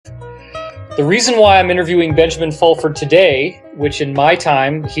The reason why I'm interviewing Benjamin Fulford today, which in my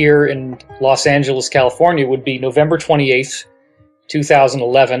time here in Los Angeles, California, would be November 28th,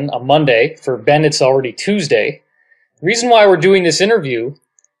 2011, a Monday. For Ben, it's already Tuesday. The reason why we're doing this interview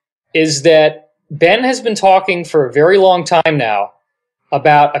is that Ben has been talking for a very long time now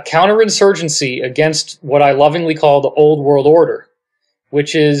about a counterinsurgency against what I lovingly call the Old World Order,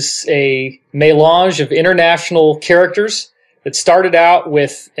 which is a melange of international characters that started out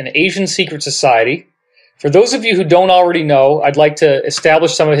with an Asian secret society. For those of you who don't already know, I'd like to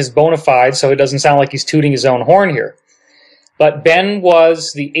establish some of his bona fides so it doesn't sound like he's tooting his own horn here. But Ben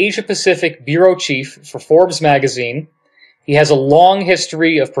was the Asia Pacific bureau chief for Forbes magazine. He has a long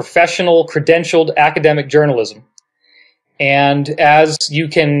history of professional, credentialed academic journalism. And as you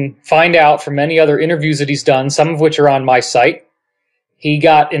can find out from many other interviews that he's done, some of which are on my site, he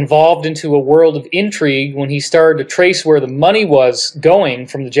got involved into a world of intrigue when he started to trace where the money was going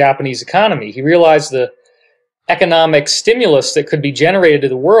from the Japanese economy. He realized the economic stimulus that could be generated to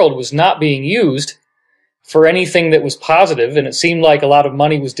the world was not being used for anything that was positive, and it seemed like a lot of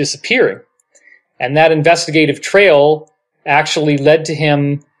money was disappearing. And that investigative trail actually led to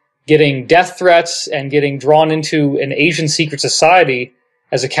him getting death threats and getting drawn into an Asian secret society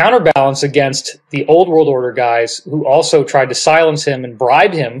as a counterbalance against the Old World Order guys who also tried to silence him and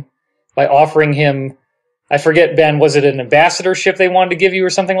bribe him by offering him, I forget, Ben, was it an ambassadorship they wanted to give you or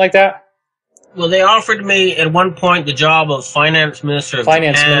something like that? Well, they offered me at one point the job of finance minister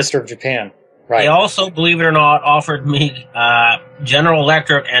of Japan. Right. They also, believe it or not, offered me General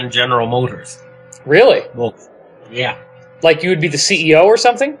Electric and General Motors. Really? Well, yeah. Like you would be the CEO or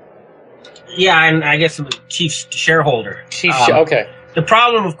something? Yeah, and I guess I'm the chief shareholder. Okay. The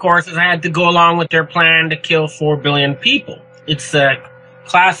problem, of course, is I had to go along with their plan to kill 4 billion people. It's a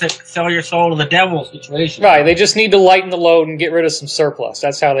classic sell your soul to the devil situation. Right, they just need to lighten the load and get rid of some surplus.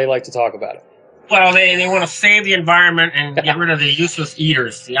 That's how they like to talk about it. Well, they want to save the environment and get rid of the useless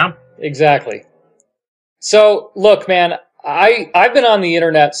eaters, yeah? Exactly. So, look, man, I've been on the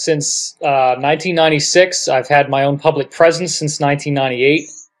internet since 1996. I've had my own public presence since 1998.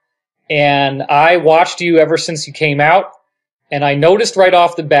 And I watched you ever since you came out. And I noticed right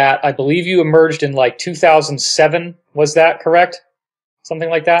off the bat, I believe you emerged in like 2007. Was that correct? Something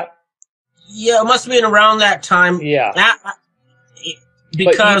like that? Yeah, it must have been around that time. Yeah.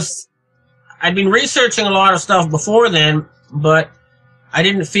 Because I'd been researching a lot of stuff before then, but I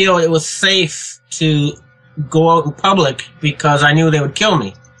didn't feel it was safe to go out in public because I knew they would kill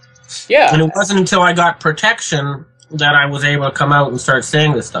me. Yeah. And it wasn't until I got protection that I was able to come out and start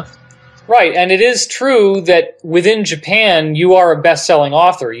saying this stuff. Right, and it is true that within Japan, you are a best-selling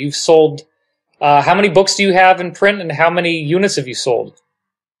author. You've sold, how many books do you have in print, and how many units have you sold?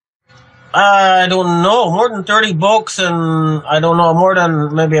 I don't know, more than 30 books, and I don't know, more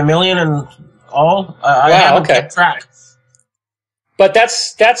than maybe 1 million in all. I haven't kept track. But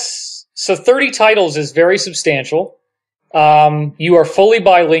so 30 titles is very substantial. You are fully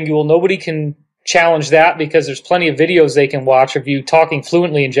bilingual. Nobody can challenge that because there's plenty of videos they can watch of you talking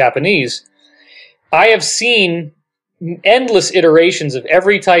fluently in Japanese. I have seen endless iterations of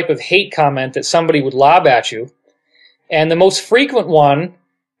every type of hate comment that somebody would lob at you. And the most frequent one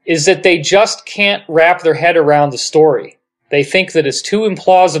is that they just can't wrap their head around the story. They think that it's too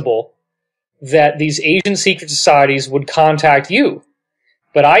implausible that these Asian secret societies would contact you.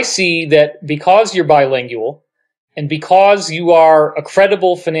 But I see that because you're bilingual and because you are a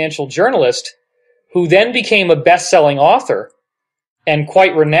credible financial journalist who then became a best-selling author and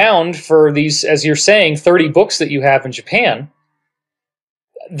quite renowned for these, as you're saying, 30 books that you have in Japan,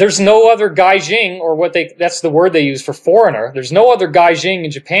 there's no other gaijin, or that's the word they use for foreigner. There's no other gaijin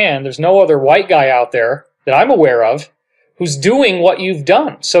in Japan. There's no other white guy out there that I'm aware of who's doing what you've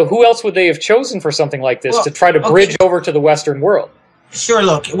done. So who else would they have chosen for something like this to try to bridge over to the Western world? Sure,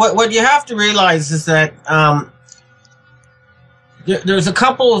 look, what you have to realize is that there's a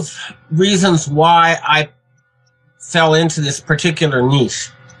couple of reasons why I fell into this particular niche.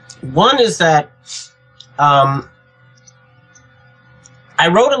 One is that I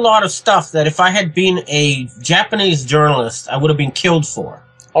wrote a lot of stuff that if I had been a Japanese journalist, I would have been killed for.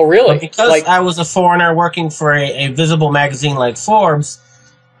 Oh, really? But because I was a foreigner working for a visible magazine like Forbes,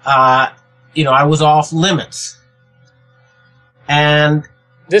 I was off limits. And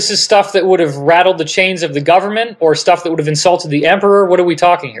this is stuff that would have rattled the chains of the government, or stuff that would have insulted the emperor? What are we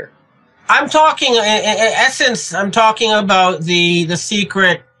talking here? I'm talking, in essence, I'm talking about the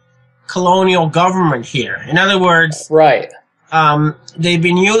secret colonial government here. In other words, right. They've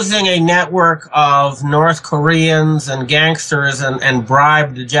been using a network of North Koreans and gangsters and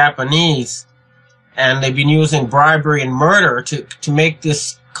bribed the Japanese. And they've been using bribery and murder to make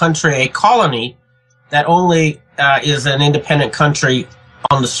this country a colony that only is an independent country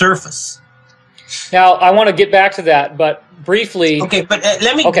on the surface. Now, I want to get back to that, but briefly... Okay, but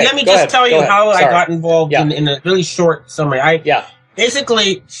let me just tell you how I got involved in a really short summary.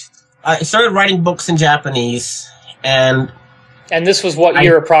 Basically, I started writing books in Japanese, and this was what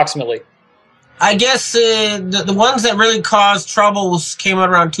year approximately? I guess the ones that really caused troubles came out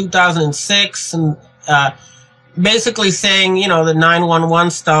around 2006, and basically saying, you know, the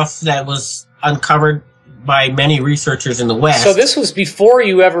 911 stuff that was uncovered by many researchers in the West. So this was before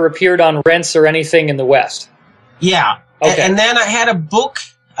you ever appeared on Rents or anything in the West? Yeah. Okay. And then I had a book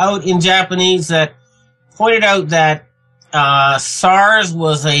out in Japanese that pointed out that SARS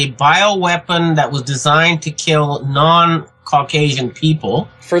was a bioweapon that was designed to kill non-Caucasian people.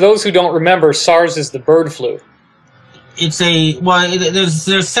 For those who don't remember, SARS is the bird flu. It's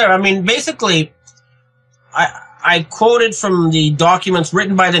there's several. I mean, basically, I quoted from the documents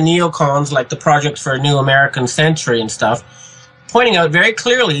written by the neocons, like the Project for a New American Century and stuff, pointing out very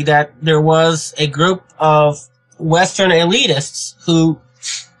clearly that there was a group of Western elitists who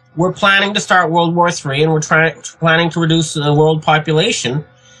were planning to start World War III and were planning to reduce the world population,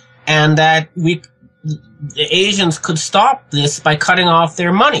 and that the Asians could stop this by cutting off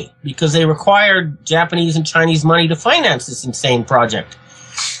their money, because they required Japanese and Chinese money to finance this insane project.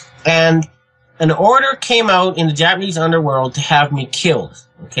 And an order came out in the Japanese underworld to have me killed,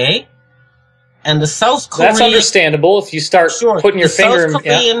 okay? And the South Korean... That's understandable if you start putting your finger in... The South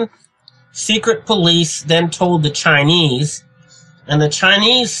Korean secret police then told the Chinese, and the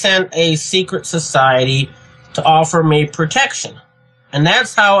Chinese sent a secret society to offer me protection. And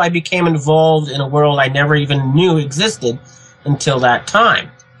that's how I became involved in a world I never even knew existed until that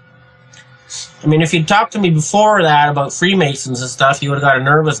time. I mean, if you'd talked to me before that about Freemasons and stuff, you would have got a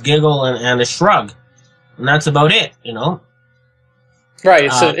nervous giggle and a shrug. And that's about it, you know? Right,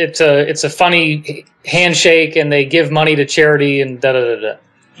 it's a funny handshake, and they give money to charity and da-da-da-da.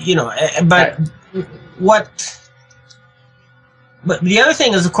 You know, but But the other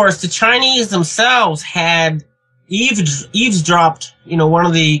thing is, of course, the Chinese themselves had eavesdropped, you know, one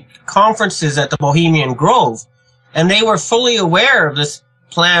of the conferences at the Bohemian Grove, and they were fully aware of this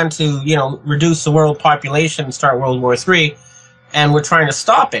plan to, you know, reduce the world population and start World War III, and were trying to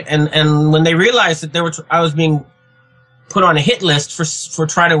stop it. And when they realized that I was being put on a hit list for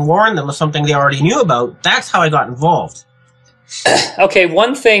trying to warn them of something they already knew about, that's how I got involved. Okay,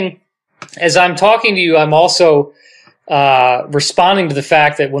 one thing, as I'm talking to you, I'm also responding to the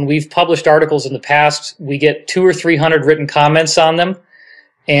fact that when we've published articles in the past, we get 200 or 300 written comments on them,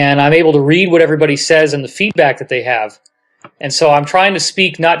 and I'm able to read what everybody says and the feedback that they have. And so I'm trying to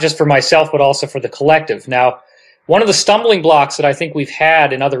speak not just for myself, but also for the collective. Now, one of the stumbling blocks that I think we've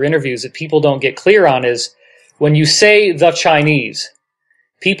had in other interviews that people don't get clear on is when you say the Chinese,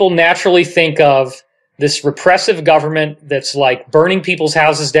 people naturally think of this repressive government that's like burning people's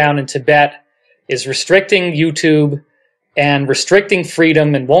houses down in Tibet, is restricting YouTube and restricting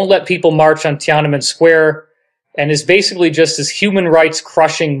freedom and won't let people march on Tiananmen Square, and is basically just this human rights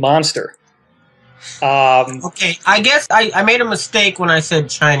crushing monster. Okay, I guess I made a mistake when I said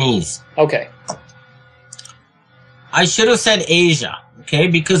Chinese. Okay. I should have said Asia, okay,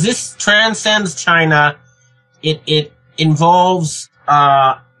 because this transcends China. It involves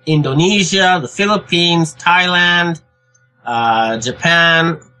Indonesia, the Philippines, Thailand,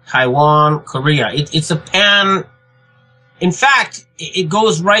 Japan, Taiwan, Korea. It's a pan... In fact, it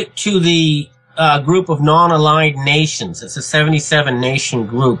goes right to the group of non-aligned nations. It's a 77-nation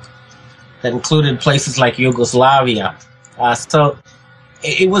group that included places like Yugoslavia. So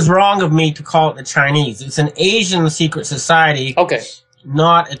it was wrong of me to call it the Chinese. It's an Asian secret society, okay,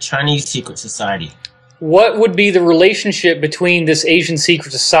 not a Chinese secret society. What would be the relationship between this Asian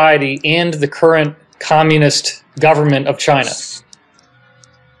secret society and the current communist government of China?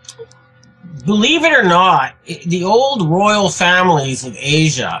 Believe it or not, the old royal families of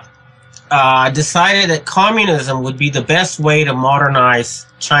Asia decided that communism would be the best way to modernize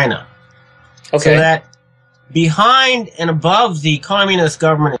China. Okay. So that behind and above the communist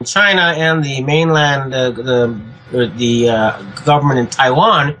government in China and the mainland, the government in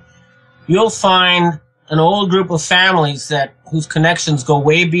Taiwan, you'll find an old group of families whose connections go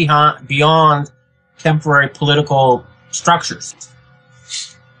way beyond temporary political structures.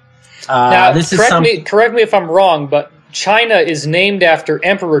 Now, correct me if I'm wrong, but China is named after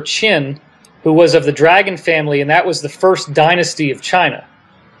Emperor Qin, who was of the Dragon family, and that was the first dynasty of China,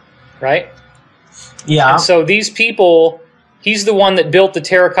 right? Yeah. And so these people, he's the one that built the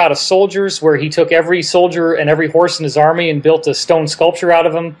terracotta soldiers, where he took every soldier and every horse in his army and built a stone sculpture out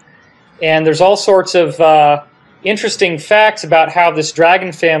of them. And there's all sorts of interesting facts about how this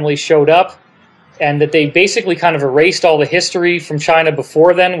dragon family showed up, and that they basically kind of erased all the history from China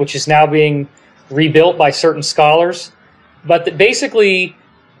before then, which is now being rebuilt by certain scholars. But that basically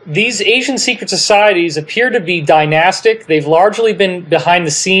these Asian secret societies appear to be dynastic. They've largely been behind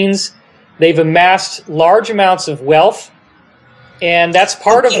the scenes. They've amassed large amounts of wealth, and that's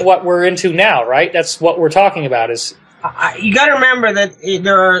part of what we're into now, right? That's what we're talking about. Is you got to remember that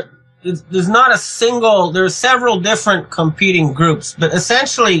there's not a single. There are several different competing groups, but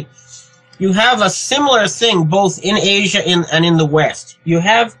essentially, you have a similar thing both in Asia and in the West. You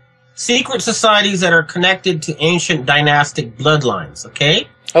have secret societies that are connected to ancient dynastic bloodlines. Okay.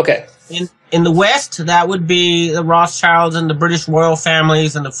 Okay. In the West, that would be the Rothschilds and the British royal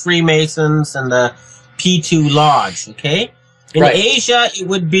families and the Freemasons and the P2 Lodge, okay? In Asia, it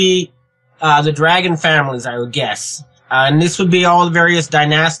would be the dragon families, I would guess. And this would be all the various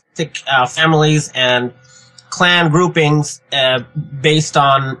dynastic families and clan groupings based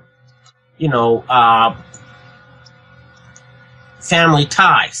on, you know, family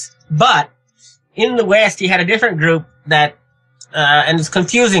ties. But in the West, you had a different group that and it's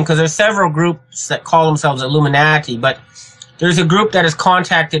confusing because there's several groups that call themselves Illuminati, but there's a group that has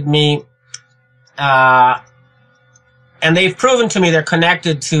contacted me, and they've proven to me they're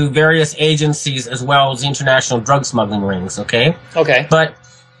connected to various agencies as well as international drug smuggling rings, okay? Okay. But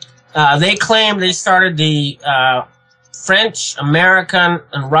they claim they started the French, American,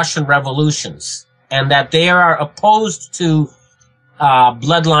 and Russian revolutions, and that they are opposed to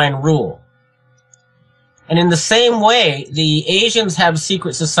bloodline rule. And in the same way, the Asians have a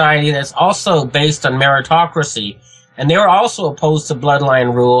secret society that's also based on meritocracy, and they're also opposed to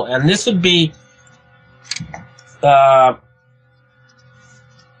bloodline rule. And this would be a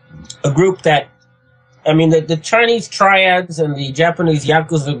group that, I mean, the Chinese triads and the Japanese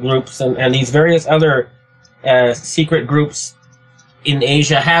Yakuza groups and these various other secret groups in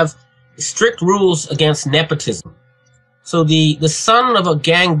Asia have strict rules against nepotism. So the son of a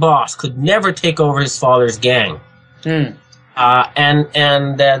gang boss could never take over his father's gang. And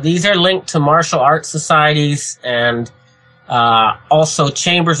these are linked to martial arts societies and also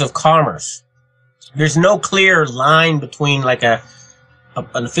chambers of commerce. There's no clear line between like an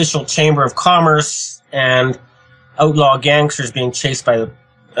official chamber of commerce and outlaw gangsters being chased by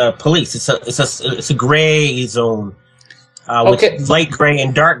the police. It's a gray zone with light gray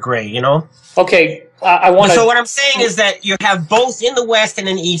and dark gray. You know. Okay. So what I'm saying is that you have both in the West and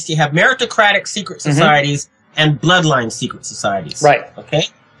in the East, you have meritocratic secret societies and bloodline secret societies. Right. Okay?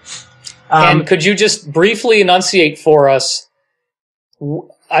 And could you just briefly enunciate for us,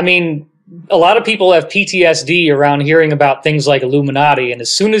 I mean, a lot of people have PTSD around hearing about things like Illuminati, and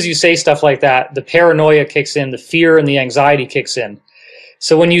as soon as you say stuff like that, the paranoia kicks in, the fear and the anxiety kicks in.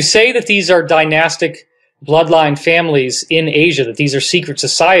 So when you say that these are dynastic bloodline families in Asia, that these are secret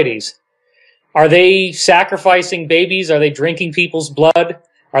societies, are they sacrificing babies? Are they drinking people's blood?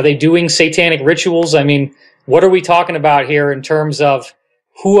 Are they doing satanic rituals? I mean, what are we talking about here in terms of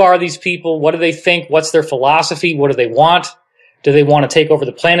who are these people? What do they think? What's their philosophy? What do they want? Do they want to take over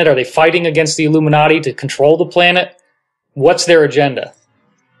the planet? Are they fighting against the Illuminati to control the planet? What's their agenda?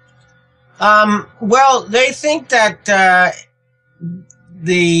 Well, they think that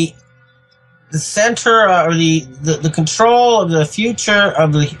the center or the control of the future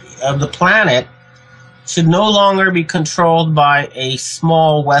of the planet should no longer be controlled by a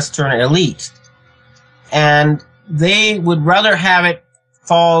small Western elite, and they would rather have it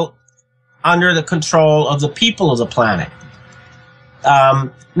fall under the control of the people of the planet.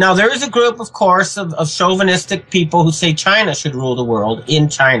 Now, there is a group, of course, of chauvinistic people who say China should rule the world in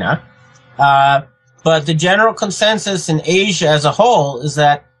China, but the general consensus in Asia as a whole is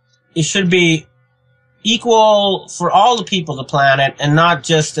that it should be equal for all the people of the planet and not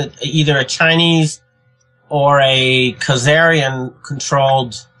just either a Chinese or a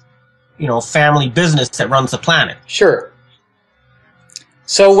Khazarian-controlled, family business that runs the planet. Sure.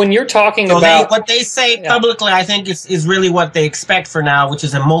 So when you're talking about... what they say publicly, I think, is really what they expect for now, which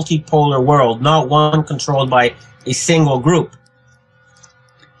is a multipolar world, not one controlled by a single group.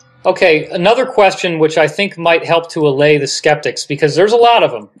 Okay, another question which I think might help to allay the skeptics, because there's a lot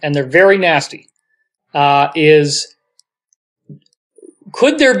of them, and they're very nasty, is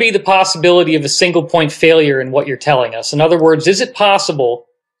could there be the possibility of a single point failure in what you're telling us? In other words, is it possible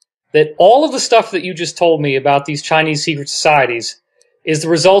that all of the stuff that you just told me about these Chinese secret societies is the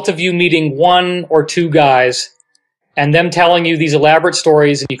result of you meeting one or two guys and them telling you these elaborate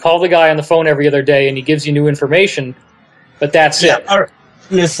stories, and you call the guy on the phone every other day and he gives you new information, but that's it?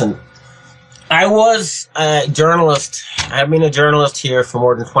 Listen, I was a journalist. I've been a journalist here for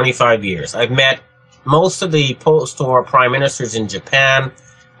more than 25 years. I've met most of the post-war prime ministers in Japan.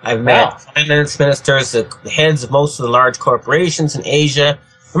 I've met finance ministers, the heads of most of the large corporations in Asia.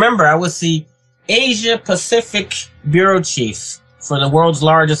 Remember, I was the Asia Pacific bureau chief for the world's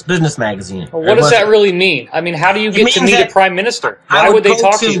largest business magazine. Well, what does that really mean? I mean, how do you get to meet a prime minister? Why would they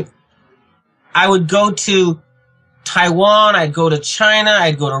talk to you? I would go to Taiwan, I'd go to China,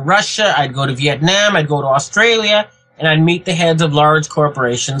 I'd go to Russia, I'd go to Vietnam, I'd go to Australia, and I'd meet the heads of large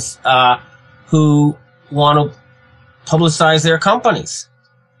corporations who want to publicize their companies.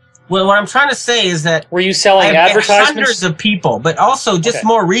 Well, what I'm trying to say is that were you selling advertisements? Hundreds of people, but also just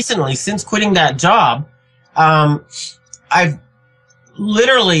more recently, since quitting that job, I've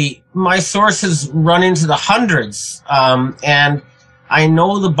literally, my sources run into the hundreds, and I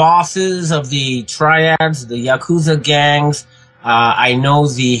know the bosses of the triads, the Yakuza gangs. I know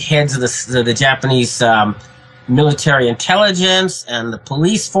the heads of the Japanese military intelligence and the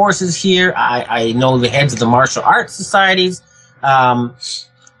police forces here. I know the heads of the martial arts societies.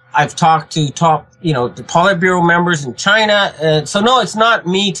 I've talked to the Politburo members in China. So no, it's not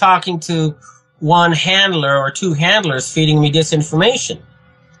me talking to one handler or two handlers feeding me disinformation.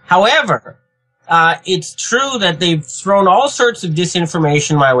 However, it's true that they've thrown all sorts of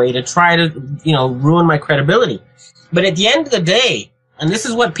disinformation my way to try to, ruin my credibility. But at the end of the day, and this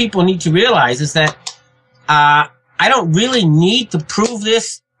is what people need to realize, is that I don't really need to prove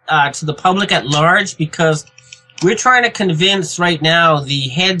this to the public at large, because we're trying to convince right now the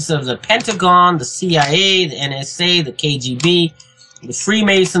heads of the Pentagon, the CIA, the NSA, the KGB, the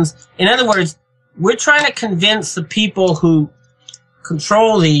Freemasons. In other words, we're trying to convince the people who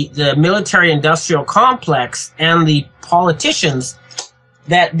control the military-industrial complex and the politicians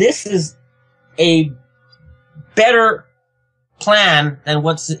that this is a better plan than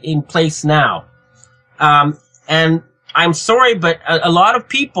what's in place now. And I'm sorry, but a lot of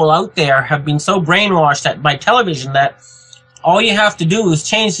people out there have been so brainwashed by television that all you have to do is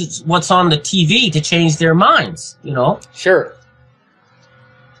change what's on the TV to change their minds, Sure.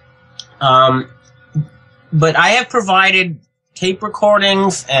 But I have provided tape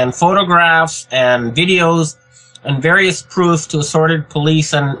recordings and photographs and videos and various proofs to assorted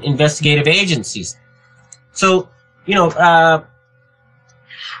police and investigative agencies. So,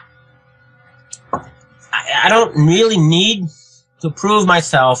 I don't really need to prove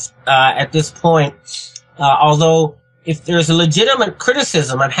myself at this point, although if there's a legitimate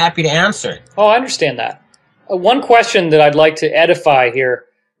criticism, I'm happy to answer it. Oh, I understand that. One question that I'd like to edify here.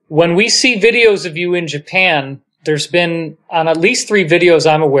 When we see videos of you in Japan, there's been, on at least 3 videos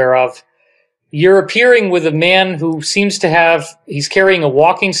I'm aware of, you're appearing with a man who seems to he's carrying a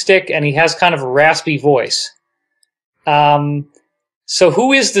walking stick and he has kind of a raspy voice. So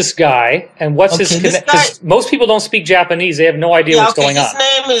who is this guy, and what's his connection? Because most people don't speak Japanese. They have no idea what's going on. His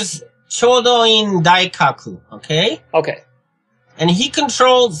name is Chodoin Daikaku, okay? Okay. And he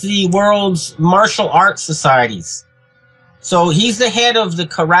controls the world's martial arts societies. So he's the head of the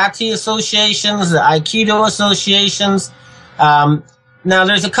karate associations, the aikido associations. Now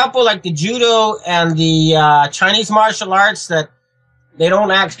there's a couple like the judo and the Chinese martial arts that they don't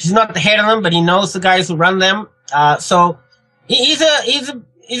he's not the head of them, but he knows the guys who run them. So he's a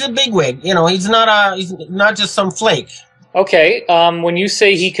bigwig. He's not just some flake. Okay. When you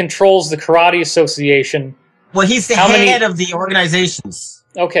say he controls the karate association, well, he's the head of the organizations.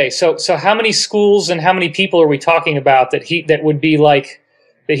 Okay, so how many schools and how many people are we talking about that he'd be working with?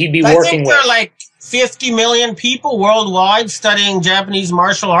 I think there are like 50 million people worldwide studying Japanese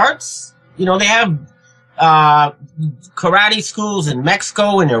martial arts. They have karate schools in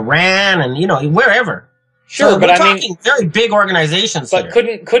Mexico and Iran and wherever. Sure, so but we're talking very big organizations. But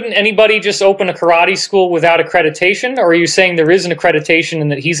here. couldn't anybody just open a karate school without accreditation? Or are you saying there is an accreditation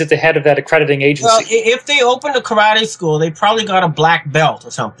and that he's at the head of that accrediting agency? Well, if they opened a karate school, they probably got a black belt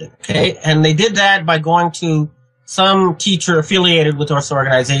or something. Okay, and they did that by going to some teacher affiliated with this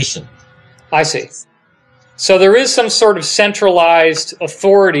organization. I see. So there is some sort of centralized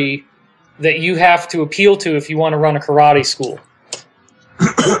authority that you have to appeal to if you want to run a karate school.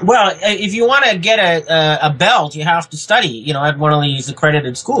 Well, if you want to get a belt, you have to study, at one of these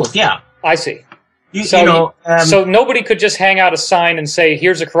accredited schools. Yeah, I see. So nobody could just hang out a sign and say,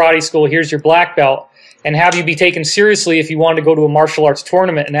 "Here's a karate school. Here's your black belt," and have you be taken seriously if you wanted to go to a martial arts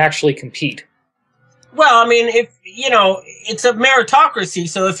tournament and actually compete. Well, I mean, if it's a meritocracy.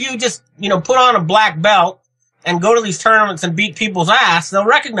 So if you just put on a black belt and go to these tournaments and beat people's ass, they'll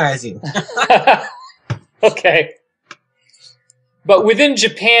recognize you. Okay. But within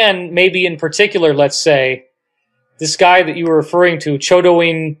Japan, maybe in particular, let's say, this guy that you were referring to,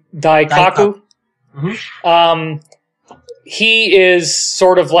 Chodoin Daikaku, he is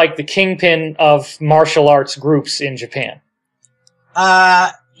sort of like the kingpin of martial arts groups in Japan.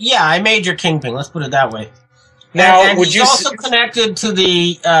 Yeah, I Major Kingpin. Let's put it that way. Now, and would he's you also connected to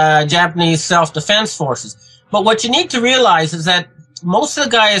the Japanese self-defense forces. But what you need to realize is that most of the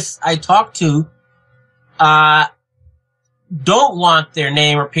guys I talk to don't want their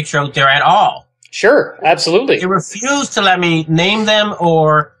name or picture out there at all. Sure, absolutely. They refuse to let me name them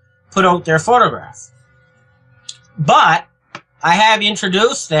or put out their photograph. But I have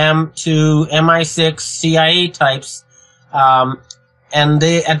introduced them to MI6 CIA types, and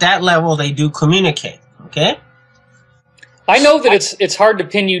they, at that level, they do communicate. Okay. I know that it's hard to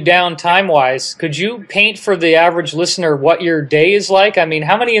pin you down time-wise. Could you paint for the average listener what your day is like? I mean,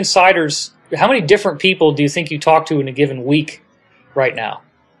 how many insiders, how many different people do you think you talk to in a given week right now?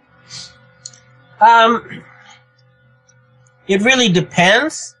 It really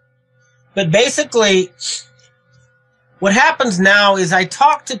depends. But basically, what happens now is I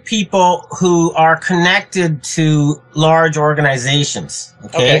talk to people who are connected to large organizations.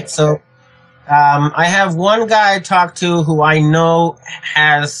 Okay. So I have one guy I talk to who I know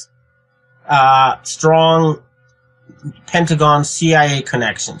has strong Pentagon CIA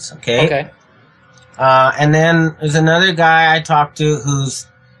connections. Okay. And then there's another guy I talk to who's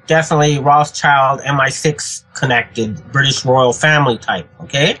definitely Rothschild MI6 connected, British royal family type.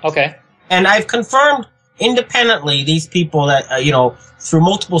 Okay. And I've confirmed independently these people that, you know, through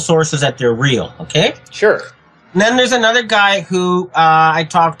multiple sources that they're real. Okay. Sure. And then there's another guy who I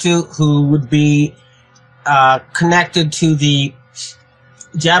talked to who would be connected to the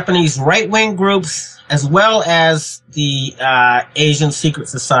Japanese right-wing groups as well as the Asian secret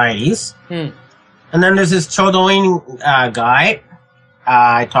societies. And then there's this Chodoin guy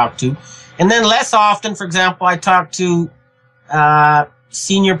I talked to. And then less often, for example, I talk to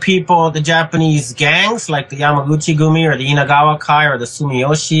senior people of the Japanese gangs like the Yamaguchi-gumi or the Inagawa-kai or the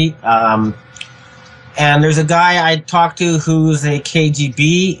Sumiyoshi. And there's a guy I talked to who's a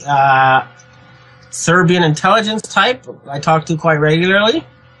KGB Serbian intelligence type I talk to quite regularly.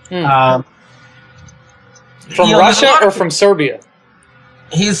 From Russia or from Serbia?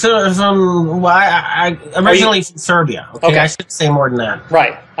 He's from, well, originally from Serbia. Okay, I should say more than that.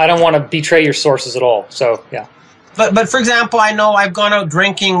 Right. I don't want to betray your sources at all, so, yeah. But for example, I know I've gone out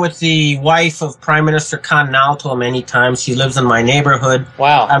drinking with the wife of Prime Minister Kannalto many times. She lives in my neighborhood.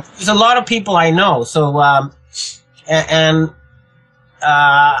 Wow. There's a lot of people I know. So,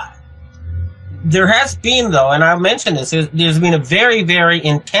 there has been, though, and I'll mention this, there's been a very, very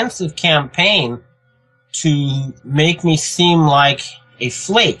intensive campaign to make me seem like a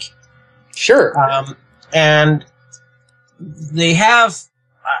flake. Sure. And they have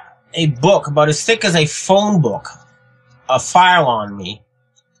a book about as thick as a phone book, a file on me.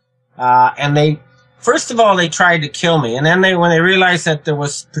 And they, first of all, they tried to kill me. And then when they realized that there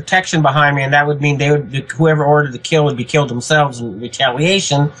was protection behind me, and that would mean whoever ordered the kill would be killed themselves in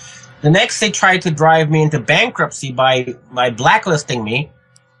retaliation. The next, they tried to drive me into bankruptcy by blacklisting me.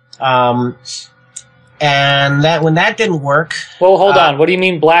 And when that didn't work. Well, hold on. What do you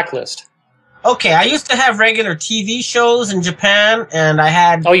mean blacklist? Okay, I used to have regular TV shows in Japan, and I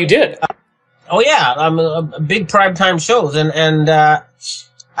had. Oh, you did? Oh yeah, I'm a big primetime shows, and I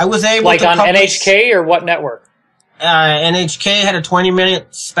was able like to on NHK or what network? NHK had a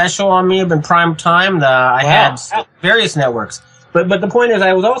 20-minute special on me in prime time. I had various networks, but the point is,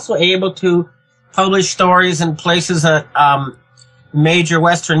 I was also able to publish stories in places that major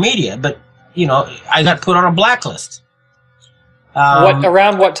Western media, but you know, I got put on a blacklist.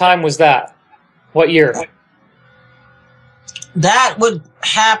 Around what time was that? What year? That would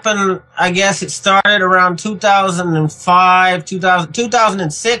happen, I guess it started around 2005,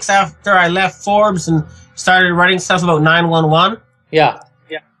 2006 after I left Forbes and started writing stuff about 911. Yeah.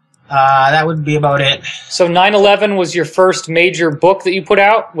 That would be about it. So 9/11 was your first major book that you put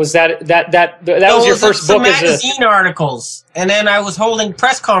out? Was that was your first book? Magazine articles, and then I was holding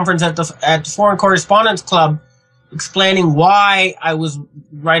press conference at the Foreign Correspondents Club, explaining why I was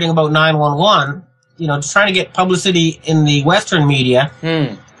writing about 911. You know, just trying to get publicity in the Western media,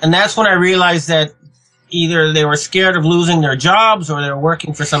 and that's when I realized that either they were scared of losing their jobs, or they were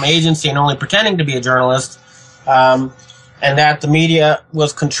working for some agency and only pretending to be a journalist. And that the media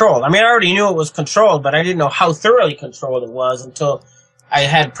was controlled. I mean, I already knew it was controlled, but I didn't know how thoroughly controlled it was until I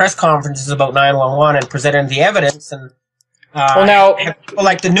had press conferences about 911 and presented the evidence. And well, now, people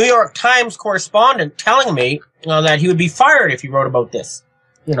like the New York Times correspondent telling me that he would be fired if he wrote about this.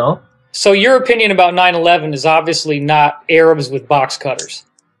 You know. So your opinion about 9/11 is obviously not Arabs with box cutters.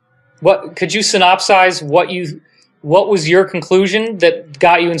 What could you synopsize what was your conclusion that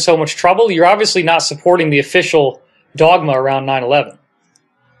got you in so much trouble? You're obviously not supporting the official dogma around 9/11?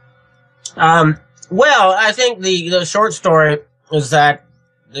 Well, I think the short story is that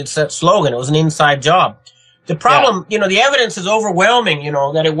it's that slogan. It was an inside job. The problem, the evidence is overwhelming,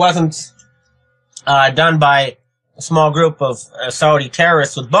 that it wasn't done by a small group of Saudi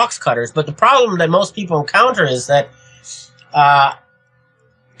terrorists with box cutters. But the problem that most people encounter is that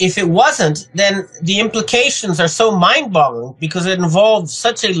if it wasn't, then the implications are so mind-boggling because it involved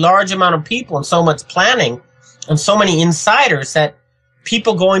such a large amount of people and so much planning and so many insiders that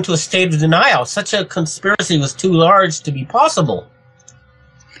people go into a state of denial. Such a conspiracy was too large to be possible.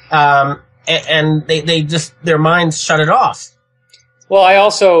 And they just, their minds shut it off. Well, I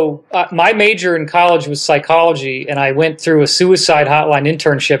also, my major in college was psychology, and I went through a suicide hotline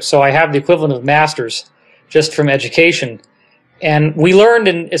internship, so I have the equivalent of master's just from education. And we learned,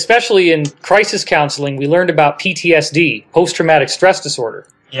 especially in crisis counseling, we learned about PTSD, post-traumatic stress disorder.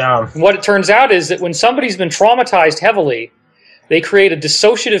 Yeah. And what it turns out is that when somebody's been traumatized heavily, they create a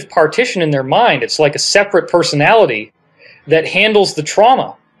dissociative partition in their mind. It's like a separate personality that handles the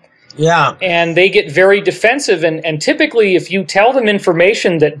trauma. Yeah. And they get very defensive. And typically, if you tell them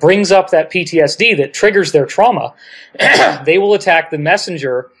information that brings up that PTSD, that triggers their trauma, they will attack the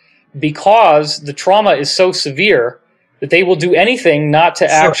messenger because the trauma is so severe that they will do anything not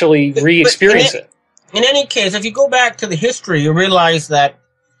to actually re-experience it. In any case, if you go back to the history, you realize that,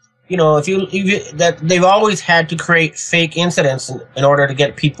 that they've always had to create fake incidents in order to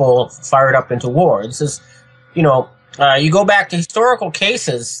get people fired up into war. This is, you go back to historical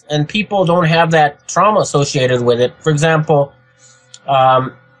cases and people don't have that trauma associated with it. For example,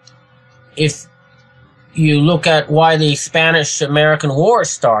 if you look at why the Spanish-American War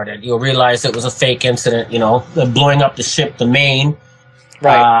started, you'll realize it was a fake incident, the blowing up the ship, the Maine,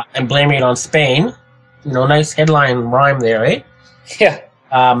 right, and blaming it on Spain. Nice headline rhyme there, eh? Yeah.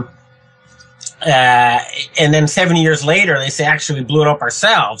 And then 70 years later, they say, actually, we blew it up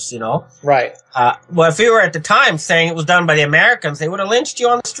ourselves, Right. Well, if you were at the time saying it was done by the Americans, they would have lynched you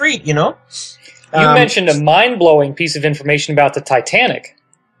on the street, You mentioned a mind-blowing piece of information about the Titanic.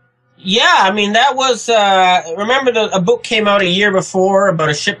 Yeah, I mean, that was, remember a book came out a year before about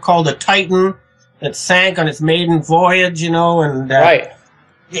a ship called the Titan that sank on its maiden voyage, and right.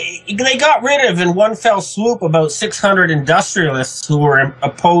 They got rid of, in one fell swoop, about 600 industrialists who were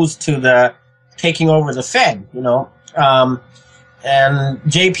opposed to the taking over the Fed, and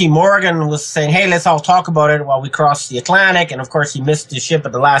J.P. Morgan was saying, hey, let's all talk about it while we cross the Atlantic. And, of course, he missed the ship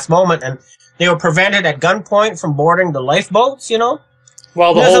at the last moment. And they were prevented at gunpoint from boarding the lifeboats,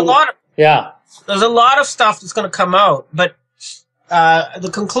 Well, there's a lot of stuff that's going to come out. But the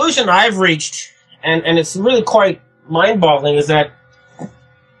conclusion I've reached, and it's really quite mind-boggling, is that,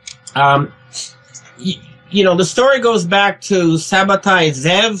 the story goes back to Sabbatai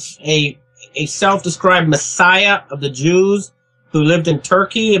Zev, a self-described messiah of the Jews who lived in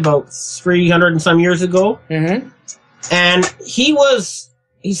Turkey about 300 and some years ago. Mm-hmm. And he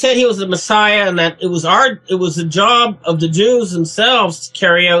said he was the messiah and that it was the job of the Jews themselves to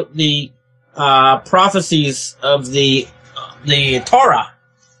carry out the prophecies of the Torah,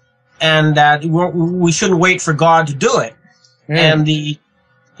 and that we shouldn't wait for God to do it. Mm. And the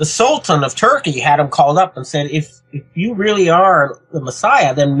Sultan of Turkey had him called up and said, if you really are the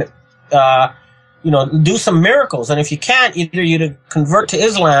Messiah, then do some miracles. And if you can't, either you to convert to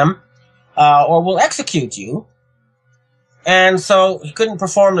Islam, or we'll execute you. And so he couldn't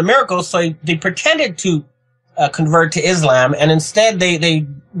perform the miracles, so they pretended to convert to Islam, and instead they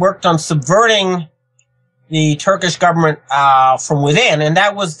worked on subverting the Turkish government from within, and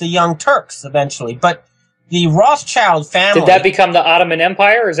that was the Young Turks eventually. But the Rothschild family— Did that become the Ottoman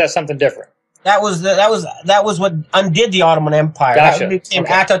Empire, or is that something different? That was what undid the Ottoman Empire. Gotcha. That became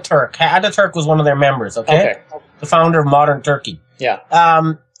Ataturk. Ataturk was one of their members. Okay? The founder of modern Turkey. Yeah.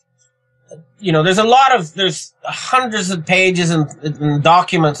 There's hundreds of pages and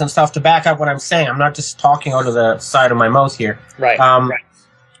documents and stuff to back up what I'm saying. I'm not just talking out of the side of my mouth here. Right.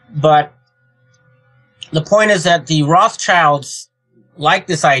 But the point is that the Rothschilds liked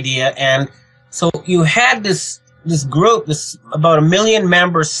this idea, and so you had this group, this about 1 million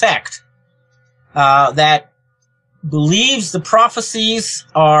member sect, that believes the prophecies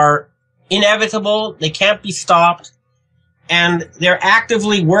are inevitable, they can't be stopped, and they're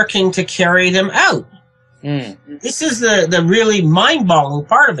actively working to carry them out. Mm. This is the really mind-boggling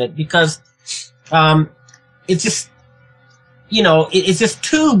part of it, because it's just, it's just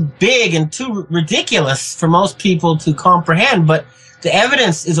too big and too ridiculous for most people to comprehend, but the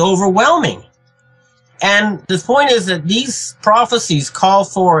evidence is overwhelming. And the point is that these prophecies call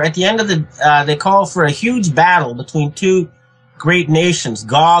for, at the end of they call for a huge battle between two great nations,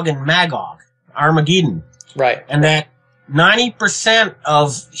 Gog and Magog, Armageddon. Right. And that 90%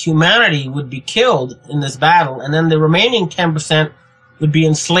 of humanity would be killed in this battle, and then the remaining 10% would be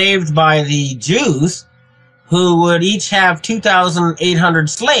enslaved by the Jews, who would each have 2,800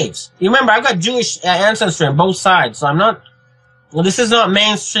 slaves. You remember, I've got Jewish ancestry on both sides, so I'm not... Well, this is not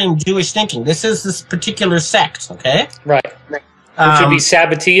mainstream Jewish thinking. This is this particular sect, okay? Right. Which would be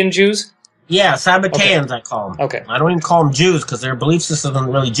Sabbatean Jews? Yeah, Sabbateans, okay. I call them. Okay. I don't even call them Jews, because their belief system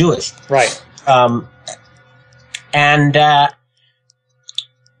isn't really Jewish. Right.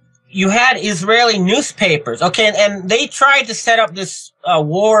 You had Israeli newspapers, okay, and they tried to set up this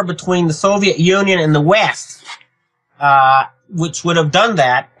war between the Soviet Union and the West, which would have done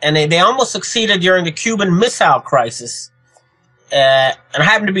that, and they almost succeeded during the Cuban Missile Crisis. And I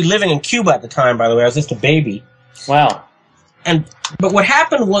happened to be living in Cuba at the time, by the way. I was just a baby. Wow. But what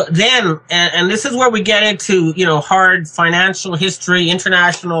happened then, and this is where we get into, hard financial history,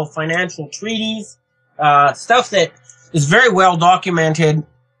 international financial treaties, stuff that is very well documented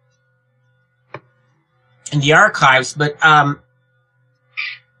in the archives, but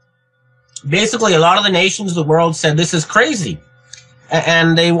basically a lot of the nations of the world said this is crazy,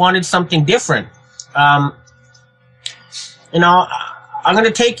 and they wanted something different. I'm going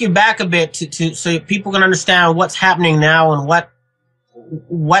to take you back a bit to so people can understand what's happening now and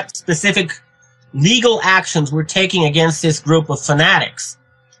what specific legal actions we're taking against this group of fanatics.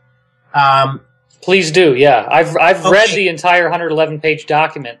 Please do, yeah. I've read the entire 111-page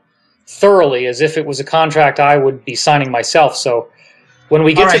document thoroughly, as if it was a contract I would be signing myself. So when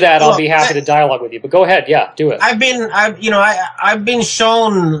we get to that, I'll be happy to dialogue with you. But go ahead, yeah, do it. I've been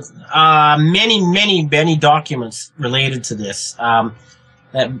shown many documents related to this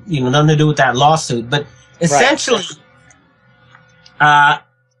that nothing to do with that lawsuit. But essentially,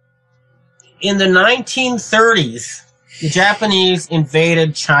 in the 1930s, the Japanese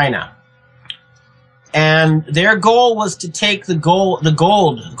invaded China. And their goal was to take the gold,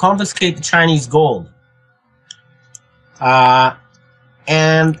 confiscate the Chinese gold. And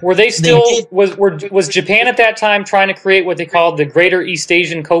were they still was Japan at that time trying to create what they called the Greater East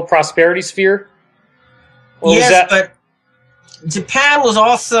Asian Co-Prosperity Sphere? Or yes, but Japan was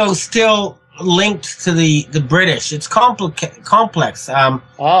also still linked to the British. It's complex.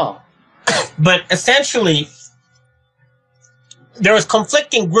 But essentially, there was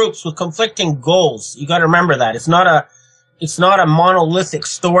conflicting groups with conflicting goals. You got to remember that it's not a monolithic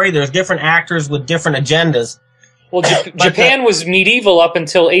story. There's different actors with different agendas. Well, Japan was medieval up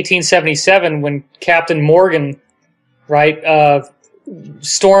until 1877 when Captain Morgan,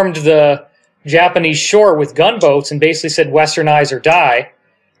 stormed the Japanese shore with gunboats and basically said "Westernize or die."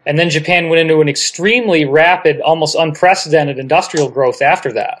 And then Japan went into an extremely rapid, almost unprecedented industrial growth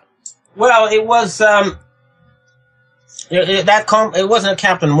after that. Well, it was. It wasn't a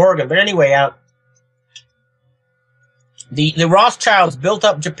Captain Morgan, but anyway, the Rothschilds built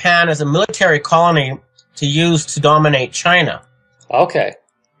up Japan as a military colony to use to dominate China. Okay.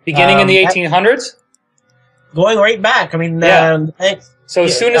 Beginning in the 1800s? Going right back. I mean, so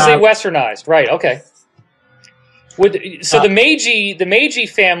as soon as they westernized, right? Okay. The Meiji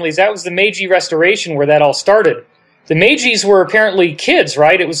families, that was the Meiji Restoration where that all started. The Meijis were apparently kids,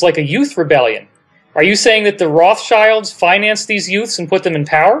 right? It was like a youth rebellion. Are you saying that the Rothschilds financed these youths and put them in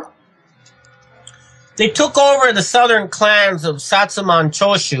power? They took over the southern clans of Satsuma and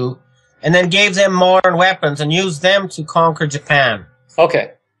Choshu and then gave them modern weapons and used them to conquer Japan.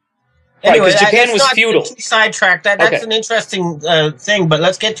 Okay. Anyway, right, Japan was feudal. Sidetracked. That's an interesting thing, but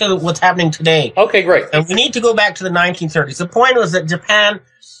let's get to what's happening today. Okay, great. And we need to go back to the 1930s. The point was that Japan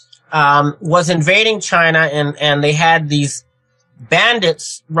was invading China, and they had these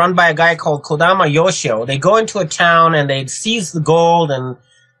bandits run by a guy called Kodama Yoshio. They go into a town and they'd seize the gold and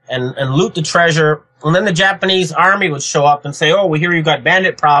loot the treasure. And then the Japanese army would show up and say, "Oh, we hear you've got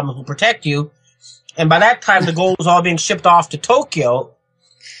bandit problems. We'll protect you." And by that time, the gold was all being shipped off to Tokyo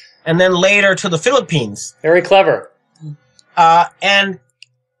and then later to the Philippines. Very clever. And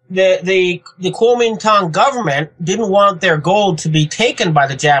the Kuomintang government didn't want their gold to be taken by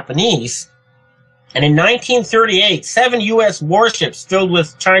the Japanese. And in 1938, 7 U.S. warships filled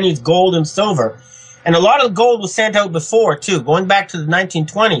with Chinese gold and silver, and a lot of the gold was sent out before, too, going back to the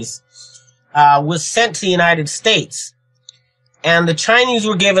 1920s, was sent to the United States. And the Chinese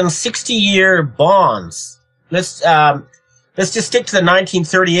were given 60-year bonds. Let's just stick to the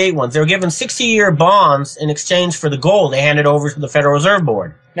 1938 ones. They were given 60-year bonds in exchange for the gold they handed over to the Federal Reserve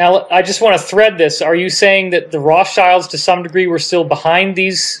Board. Now, I just want to thread this. Are you saying that the Rothschilds, to some degree, were still behind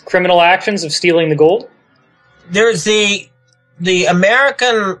these criminal actions of stealing the gold? There's the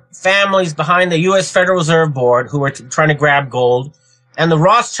American families behind the U.S. Federal Reserve Board who were trying to grab gold, and the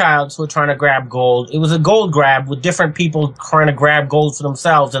Rothschilds who were trying to grab gold. It was a gold grab with different people trying to grab gold for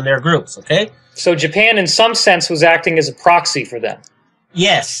themselves and their groups, okay? So Japan, in some sense, was acting as a proxy for them.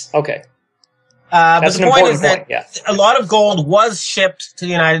 Yes. Okay. But the point is that yeah. a lot of gold was shipped to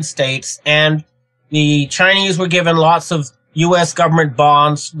the United States, and the Chinese were given lots of U.S. government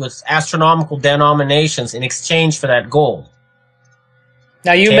bonds with astronomical denominations in exchange for that gold.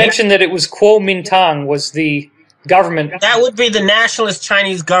 Now, you mentioned that it was Kuomintang was the government. That would be the nationalist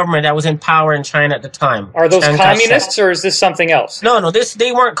Chinese government that was in power in China at the time. Are those communists, or is this something else? No,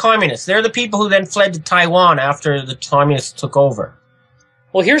 they weren't communists. They're the people who then fled to Taiwan after the communists took over.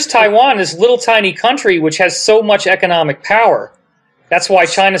 Well, here's Taiwan, this little tiny country which has so much economic power. That's why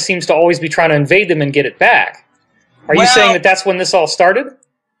China seems to always be trying to invade them and get it back. Are you saying that that's when this all started?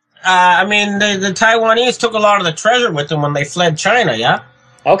 I mean, the Taiwanese took a lot of the treasure with them when they fled China, yeah?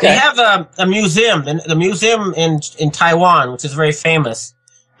 Okay. They have a museum, the museum in Taiwan, which is very famous.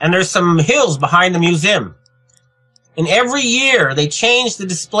 And there's some hills behind the museum. And every year, they change the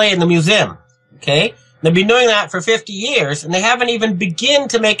display in the museum, okay? They've been doing that for 50 years, and they haven't even begun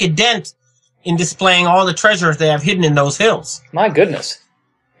to make a dent in displaying all the treasures they have hidden in those hills. My goodness.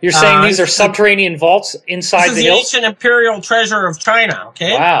 You're saying these are subterranean vaults inside the hills? This is the ancient imperial treasure of China,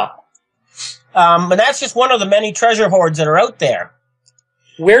 okay? Wow. But that's just one of the many treasure hoards that are out there.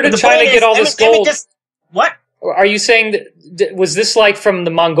 Where did China get all this gold? What? Are you saying that, was this like from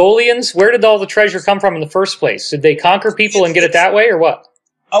the Mongolians? Where did all the treasure come from in the first place? Did they conquer people and get it that way, or what?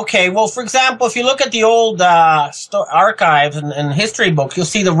 Okay, well, for example, if you look at the old archives and history books, you'll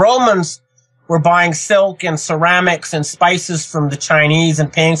see the Romans were buying silk and ceramics and spices from the Chinese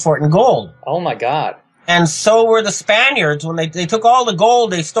and paying for it in gold. Oh, my God. And so were the Spaniards. When they took all the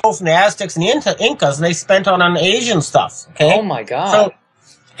gold they stole from the Aztecs and the Incas, and they spent on Asian stuff. Okay? Oh, my God. So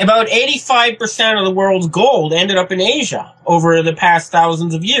about 85% of the world's gold ended up in Asia over the past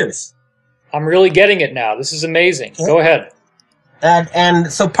thousands of years. I'm really getting it now. This is amazing. Okay. Go ahead.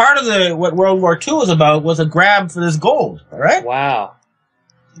 And so part of what World War II was about was a grab for this gold, all right? Wow.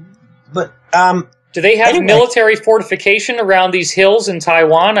 But do they have military fortification around these hills in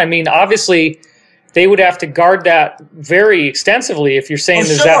Taiwan? I mean, obviously, they would have to guard that very extensively if you're saying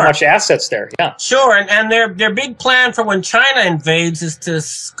there's that much assets there. Yeah. Sure, and their big plan for when China invades is to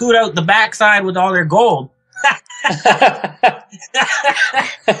scoot out the backside with all their gold.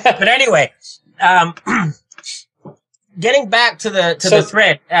 But anyway, getting back to the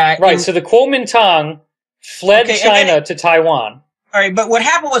thread. Right, so the Kuomintang fled China to Taiwan. All right, but what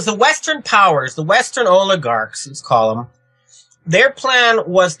happened was the Western powers, the Western oligarchs, let's call them, their plan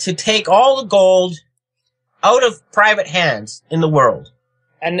was to take all the gold out of private hands in the world.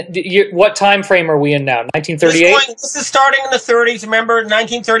 And what time frame are we in now? 1938? This is starting in the 30s. Remember,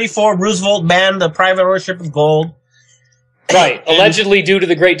 1934, Roosevelt banned the private ownership of gold. Right, allegedly due to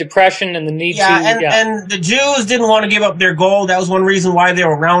the Great Depression and the need to... And the Jews didn't want to give up their gold. That was one reason why they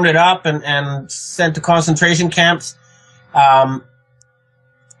were rounded up and sent to concentration camps.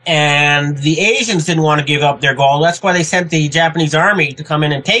 And the Asians didn't want to give up their gold. That's why they sent the Japanese army to come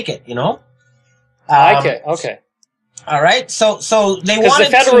in and take it, you know? Okay. All right, so they wanted to... Because the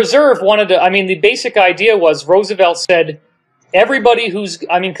Federal Reserve wanted to... I mean, the basic idea was Roosevelt said, everybody who's...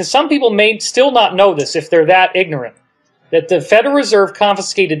 I mean, because some people may still not know this if they're that ignorant, that the Federal Reserve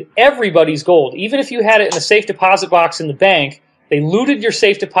confiscated everybody's gold. Even if you had it in a safe deposit box in the bank, they looted your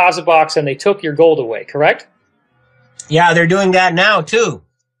safe deposit box and they took your gold away, correct? Yeah, they're doing that now, too.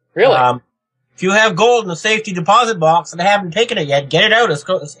 Really? If you have gold in a safety deposit box and they haven't taken it yet, get it out. It's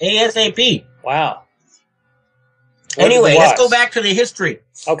ASAP. Wow. Anyway, let's go back to the history.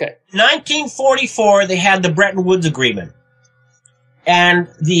 Okay. 1944, they had the Bretton Woods Agreement. And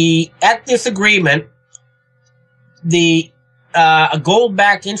at this agreement, a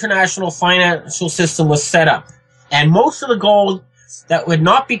gold-backed international financial system was set up. And most of the gold that would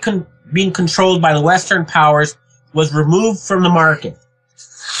not be being controlled by the Western powers was removed from the market.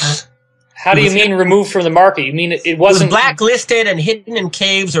 How do you mean removed from the market? You mean it wasn't... It was blacklisted and hidden in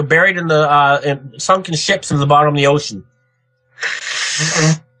caves or buried in the sunken ships in the bottom of the ocean.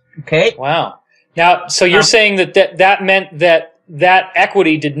 Okay? Wow. Now, so you're saying that meant that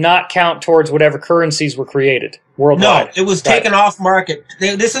equity did not count towards whatever currencies were created worldwide? No, it was taken off market.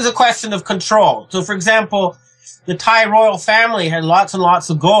 This is a question of control. So, for example, the Thai royal family had lots and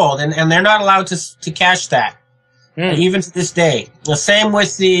lots of gold, and they're not allowed to cash that. Even to this day. The same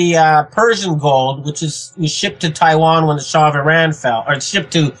with the Persian gold, which was shipped to Taiwan when the Shah of Iran fell, or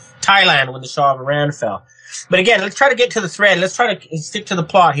shipped to Thailand when the Shah of Iran fell. But again, let's try to get to the thread. Let's try to stick to the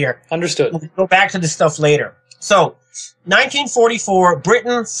plot here. Understood. We'll go back to this stuff later. So, 1944,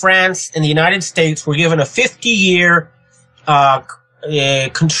 Britain, France, and the United States were given a 50-year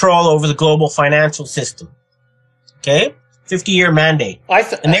control over the global financial system. Okay? 50-year mandate.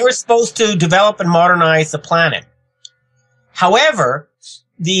 And they were supposed to develop and modernize the planet. However,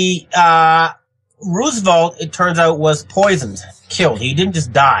 the Roosevelt, it turns out, was poisoned, killed. He didn't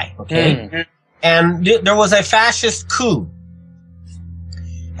just die, okay? And there was a fascist coup.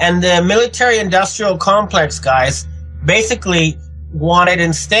 And the military-industrial complex guys basically wanted,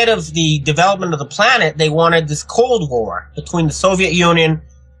 instead of the development of the planet, they wanted this Cold War between the Soviet Union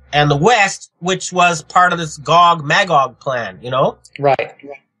and the West, which was part of this Gog-Magog plan, you know? Right.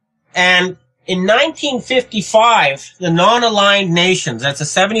 And in 1955, the non-aligned nations, that's a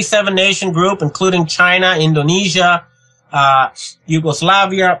 77-nation group, including China, Indonesia,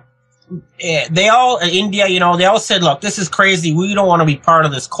 Yugoslavia, they all, India, you know, they all said, look, this is crazy. We don't want to be part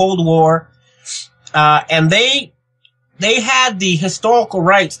of this Cold War. And they had the historical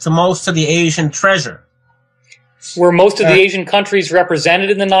rights to most of the Asian treasure. Were most of the Asian countries represented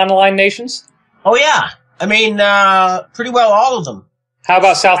in the non-aligned nations? Oh, yeah. I mean, pretty well all of them. How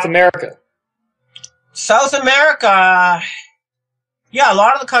about South America? South America, yeah, a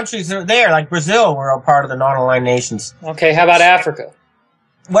lot of the countries are there, like Brazil, were a part of the non-aligned nations. Okay, how about Africa?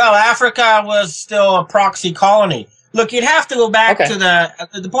 Well, Africa was still a proxy colony. Look, you'd have to go back to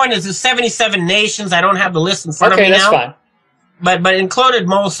the point is, there's 77 nations. I don't have the list in front of me now. Okay, that's fine. But it included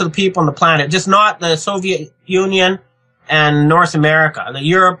most of the people on the planet, just not the Soviet Union and North America, the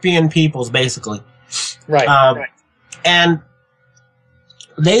European peoples, basically. Right. And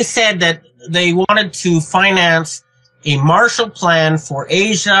they said that they wanted to finance a Marshall Plan for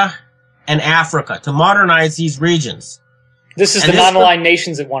Asia and Africa to modernize these regions. This is the non-aligned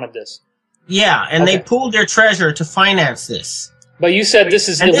nations that wanted this. Yeah, and they pooled their treasure to finance this. But you said this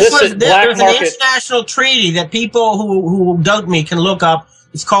is illicit black market. There's an international treaty that people who doubt me can look up.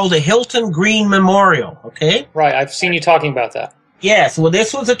 It's called the Hilton Green Memorial, okay? Right, I've seen you talking about that. Yes, well,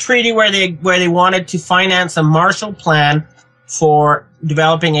 this was a treaty where they wanted to finance a Marshall Plan for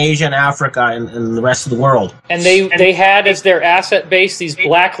developing Asia and Africa and the rest of the world. And they had as their asset base these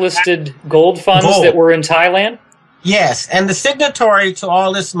blacklisted gold funds that were in Thailand? Yes, and the signatory to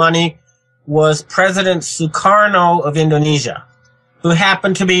all this money was President Sukarno of Indonesia, who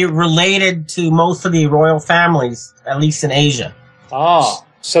happened to be related to most of the royal families, at least in Asia. Oh,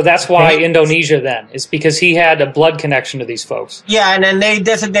 so that's why Indonesia then. It's because he had a blood connection to these folks. Yeah, and then they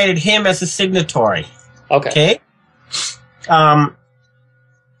designated him as a signatory. Okay.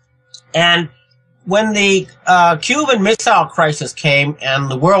 And when the Cuban Missile Crisis came and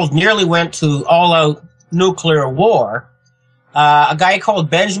the world nearly went to all-out nuclear war, a guy called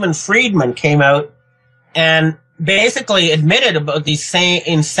Benjamin Friedman came out and basically admitted about these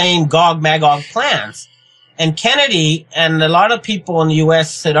insane Gog-Magog plans. And Kennedy and a lot of people in the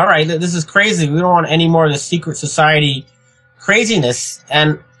U.S. said, all right, this is crazy. We don't want any more of this secret society craziness.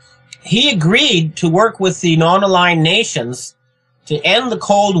 And he agreed to work with the non-aligned nations to end the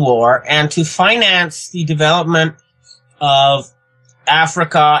Cold War and to finance the development of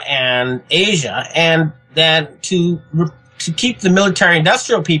Africa and Asia. And then to keep the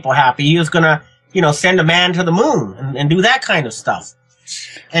military-industrial people happy, he was going to, you know, send a man to the moon and do that kind of stuff.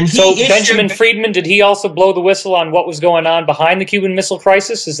 And so Benjamin Friedman, did he also blow the whistle on what was going on behind the Cuban Missile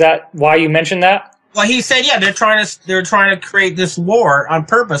Crisis? Is that why you mentioned that? Well, he said, yeah, they're trying to create this war on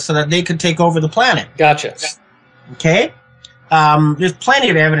purpose so that they could take over the planet. Gotcha. Okay? There's plenty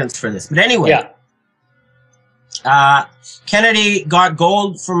of evidence for this. But anyway, Kennedy got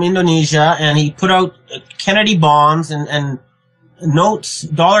gold from Indonesia, and he put out Kennedy bonds and notes,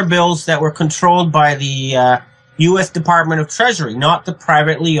 dollar bills that were controlled by the U.S. Department of Treasury, not the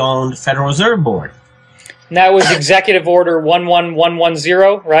privately owned Federal Reserve Board. And that was Executive Order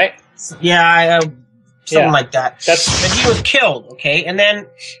 11110, right? Yeah, something like that. And he was killed, okay? And then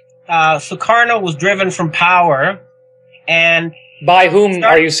Sukarno was driven from power, and... By whom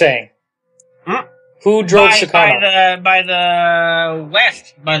are you saying? Who drove Sukarno? By the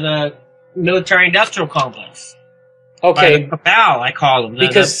West, by the military-industrial complex. Okay. By the cabal, I call them.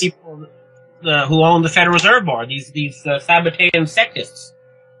 Because... the people who own the Federal Reserve Board, these Sabbatean sectists.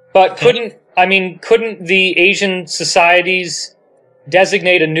 But couldn't the Asian societies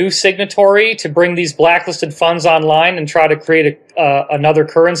designate a new signatory to bring these blacklisted funds online and try to create another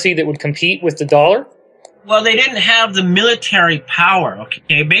currency that would compete with the dollar? Well, they didn't have the military power,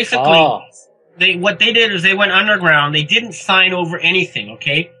 okay? Basically, what they did is they went underground. They didn't sign over anything,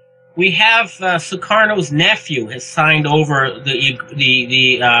 okay? We have Sukarno's nephew has signed over the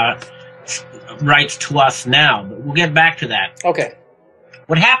rights to us now, but we'll get back to that. Okay.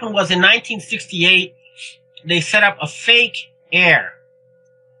 What happened was in 1968, they set up a fake heir,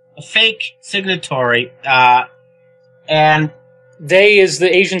 a fake signatory, and They is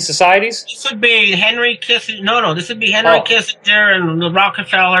the Asian societies? This would be Henry Kissinger. No, this would be Henry Kissinger and the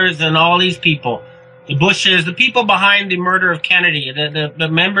Rockefellers and all these people. The Bushes, the people behind the murder of Kennedy, the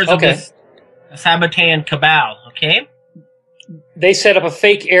members of this Sabbatean cabal, okay? They set up a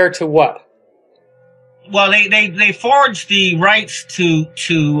fake heir to what? Well, they forged the rights to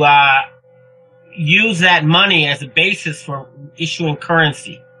use that money as a basis for issuing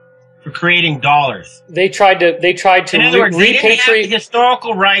currency, for creating dollars. They tried to in other words, they didn't have the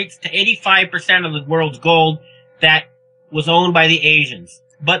historical rights to 85% of the world's gold that was owned by the Asians,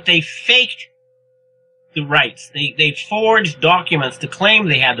 but they faked the rights. They forged documents to claim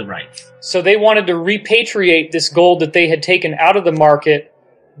they had the rights. So they wanted to repatriate this gold that they had taken out of the market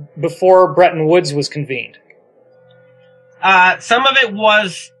before Bretton Woods was convened. Some of it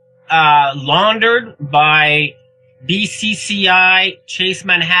was laundered by BCCI, Chase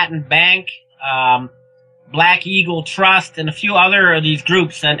Manhattan Bank, Black Eagle Trust, and a few other of these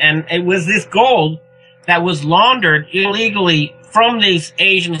groups. And it was this gold that was laundered illegally from these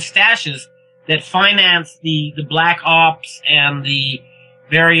Asian stashes that financed the black ops and the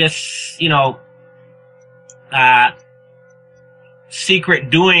various, secret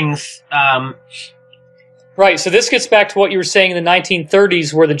doings. Right, so this gets back to what you were saying in the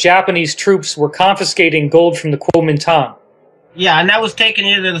 1930s, where the Japanese troops were confiscating gold from the Kuomintang. Yeah, and that was taken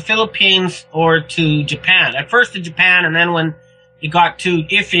either to the Philippines or to Japan. At first to Japan, and then when it got too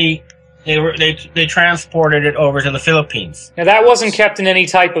iffy, they transported it over to the Philippines. Now that wasn't kept in any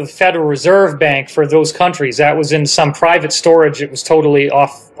type of Federal Reserve bank for those countries. That was in some private storage. It was totally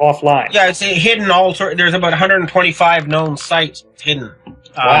offline. Yeah, it's a hidden there's about 125 known sites hidden.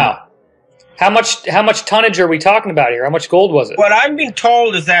 Wow. How much tonnage are we talking about here? How much gold was it? What I'm being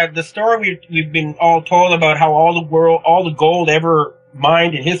told is that the story we've been all told about how all the gold ever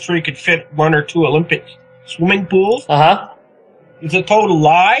mined in history could fit 1 or 2 Olympic swimming pools. Is a total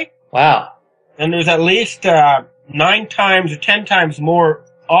lie. Wow. And there's at least 9 times or 10 times more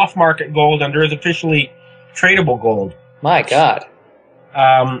off-market gold than there is officially tradable gold. My God.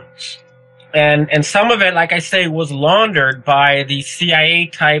 And some of it, like I say, was laundered by the CIA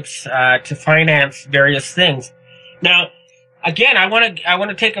types to finance various things. Now, again, I want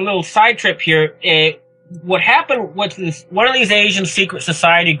to take a little side trip here. What happened was one of these Asian secret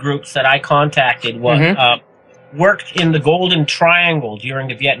society groups that I contacted was worked in the Golden Triangle during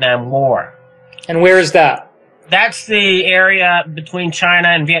the Vietnam War. And where is that? That's the area between China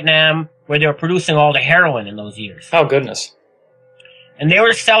and Vietnam where they were producing all the heroin in those years. Oh, goodness. And they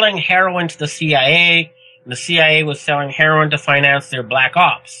were selling heroin to the CIA, and the CIA was selling heroin to finance their black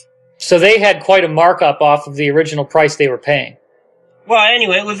ops. So they had quite a markup off of the original price they were paying. Well,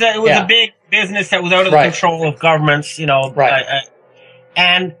 anyway, it was a big business that was out of the control of governments,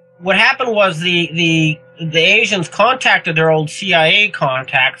 and what happened was the Asians contacted their old CIA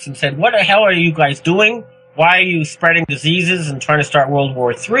contacts and said, "What the hell are you guys doing? Why are you spreading diseases and trying to start World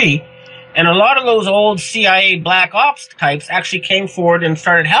War III?" And a lot of those old CIA black ops types actually came forward and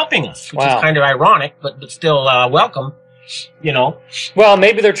started helping us, which is kind of ironic, but still welcome, Well,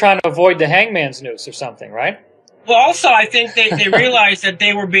 maybe they're trying to avoid the hangman's noose or something, right? Well, also, I think they realized that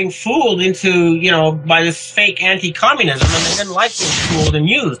they were being fooled into, by this fake anti-communism, and they didn't like being fooled and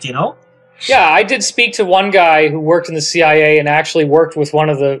used, Yeah, I did speak to one guy who worked in the CIA and actually worked with one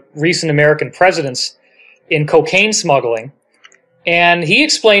of the recent American presidents in cocaine smuggling. And he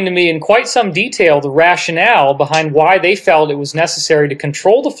explained to me in quite some detail the rationale behind why they felt it was necessary to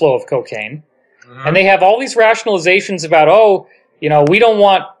control the flow of cocaine. And they have all these rationalizations about, we don't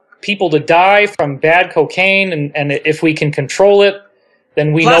want people to die from bad cocaine, and if we can control it,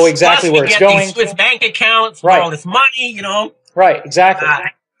 then we know exactly where it's going. These Swiss bank accounts with all this money, Right, exactly.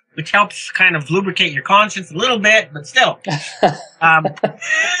 Which helps kind of lubricate your conscience a little bit, but still.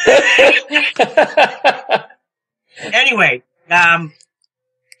 Anyway.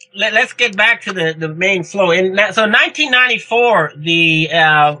 Let's get back to the main flow. So in 1994, the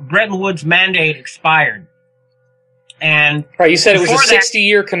Bretton Woods mandate expired. And you said it was a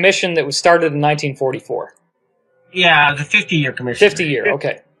 60-year commission that was started in 1944. Yeah, the 50-year commission. 50-year,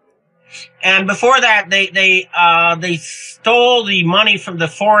 okay. And before that, they stole the money from the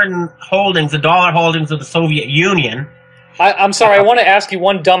foreign holdings, the dollar holdings of the Soviet Union. I'm sorry, I want to ask you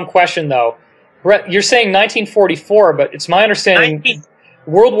one dumb question, though. You're saying 1944, but it's my understanding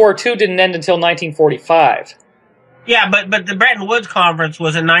World War II didn't end until 1945. Yeah, but the Bretton Woods Conference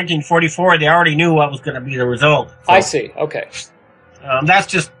was in 1944. They already knew what was going to be the result. So, I see. Okay. That's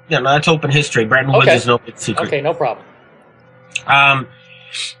just, that's open history. Bretton Woods is no big secret. Okay, no problem.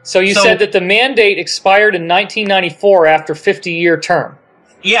 So you said that the mandate expired in 1994 after 50-year term.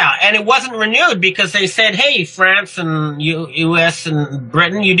 Yeah, and it wasn't renewed because they said, hey, France and U.S. and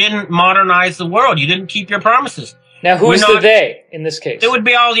Britain, you didn't modernize the world. You didn't keep your promises. Now, who's the they in this case? It would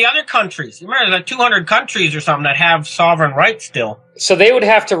be all the other countries. Remember, there's like 200 countries or something that have sovereign rights still. So they would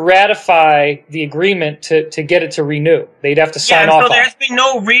have to ratify the agreement to get it to renew. They'd have to sign off on it. So there's been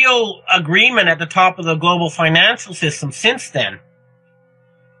no real agreement at the top of the global financial system since then.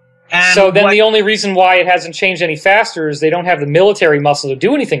 And so then the only reason why it hasn't changed any faster is they don't have the military muscle to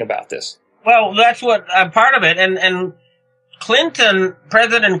do anything about this. Well, that's what part of it. And Clinton,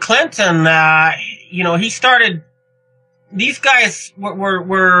 President Clinton, he started. These guys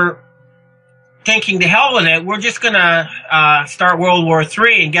were thinking, to hell with it. We're just gonna start World War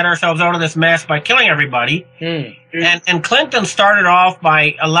III and get ourselves out of this mess by killing everybody. And Clinton started off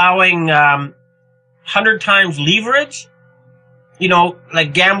by allowing 100 times leverage.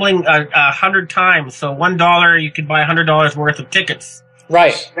 Like gambling 100 times. So $1 you could buy $100 worth of tickets.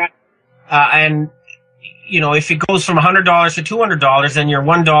 Right. And if it goes from $100 to $200, then your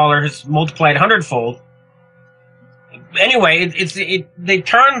 $1 is multiplied 100-fold. Anyway, they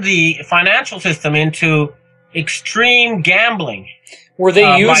turned the financial system into extreme gambling. Were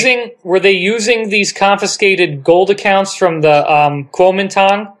they using these confiscated gold accounts from the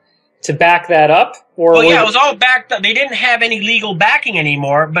Kuomintang to back that up? Or it was all backed up. They didn't have any legal backing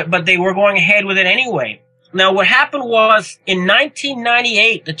anymore, but they were going ahead with it anyway. Now, what happened was, in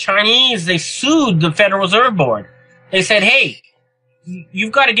 1998, the Chinese, they sued the Federal Reserve Board. They said, hey,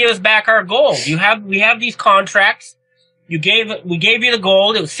 you've got to give us back our gold. We have these contracts. We gave you the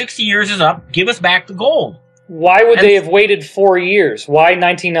gold. It was 60 years is up. Give us back the gold. Why would they have waited 4 years? Why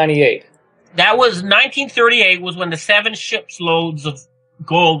 1998? That was 1938 was when the 7 ships loads of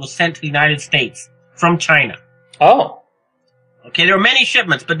gold was sent to the United States from China. Oh. Okay, there were many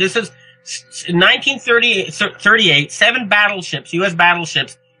shipments, but this is in 1938, 7 battleships, U.S.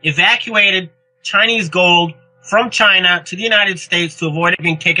 battleships, evacuated Chinese gold from China to the United States to avoid it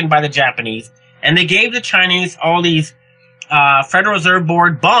being taken by the Japanese. And they gave the Chinese all these Federal Reserve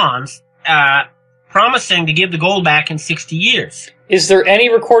Board bonds, promising to give the gold back in 60 years. Is there any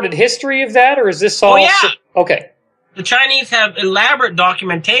recorded history of that, or is this all... Oh, yeah. Okay. The Chinese have elaborate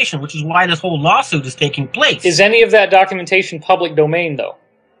documentation, which is why this whole lawsuit is taking place. Is any of that documentation public domain, though?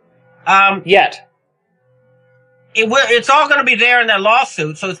 Yet. It's all going to be there in that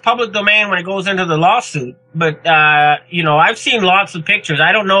lawsuit, so it's public domain when it goes into the lawsuit. But, I've seen lots of pictures.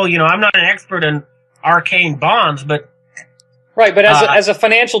 I don't know, I'm not an expert in arcane bonds, but... Right, but as a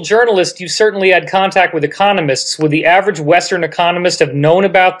financial journalist, you certainly had contact with economists. Would the average Western economist have known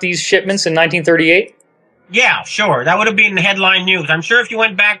about these shipments in 1938? Yeah, sure. That would have been headline news. I'm sure if you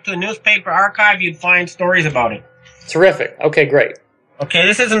went back to the newspaper archive, you'd find stories about it. Terrific. Okay, great. Okay,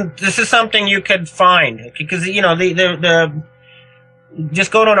 this is something you could find, because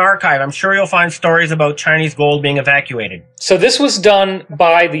just go to an archive. I'm sure you'll find stories about Chinese gold being evacuated. So this was done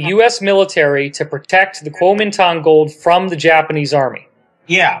by the U.S. military to protect the Kuomintang gold from the Japanese army.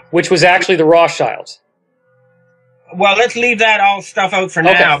 Yeah. Which was actually the Rothschilds. Well, let's leave that all stuff out for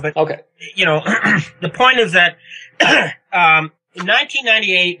now. But the point is that in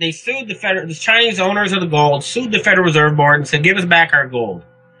 1998 they sued the Chinese owners of the gold, sued the Federal Reserve Board and said, "Give us back our gold."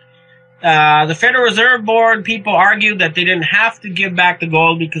 The Federal Reserve Board people argued that they didn't have to give back the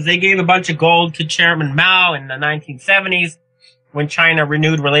gold because they gave a bunch of gold to Chairman Mao in the 1970s when China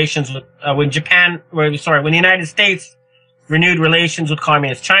renewed relations with when the United States renewed relations with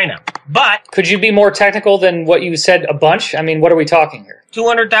communist China. But could you be more technical than what you said? A bunch? I mean, what are we talking here?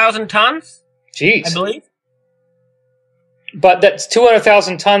 200,000 tons. Jeez, I believe. But that's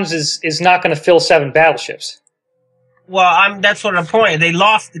 200,000 tons is not going to fill 7 battleships. Well, that's what I'm pointing. They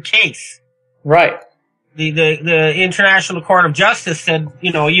lost the case. Right. The International Court of Justice said,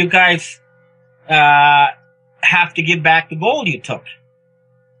 you guys have to give back the gold you took.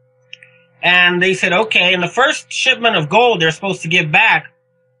 And they said, okay, and the first shipment of gold they're supposed to give back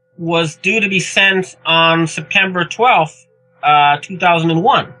was due to be sent on September 12th,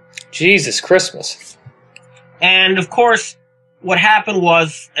 2001. Jesus Christmas. And, of course, what happened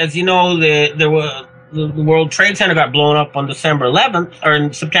was, as you know, the World Trade Center got blown up on September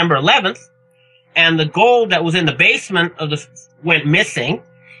 11th, and the gold that was in the basement went missing,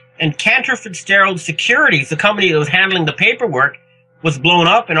 and Cantor Fitzgerald Securities, the company that was handling the paperwork, was blown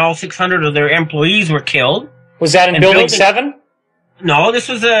up, and all 600 of their employees were killed. Was that in Building 7? No, this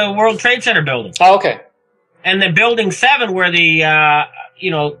was a World Trade Center building. Oh, okay. And the Building 7, where the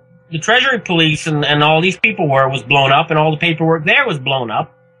Treasury Police and all these people was blown up, and all the paperwork there was blown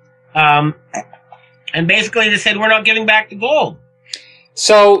up. And basically they said, we're not giving back the gold.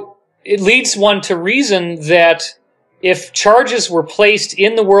 So it leads one to reason that if charges were placed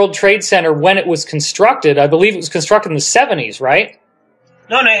in the World Trade Center when it was constructed. I believe it was constructed in the 70s, right?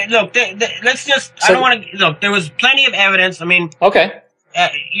 No, look, let's just, I don't want to, look, there was plenty of evidence. I mean, okay.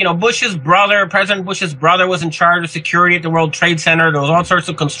 You know, President Bush's brother was in charge of security at the World Trade Center. There was all sorts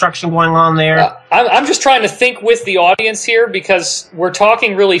of construction going on there. I'm just trying to think with the audience here, because we're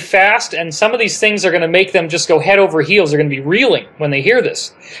talking really fast, and some of these things are going to make them just go head over heels. They're going to be reeling when they hear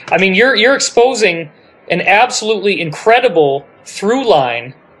this. I mean, you're exposing an absolutely incredible through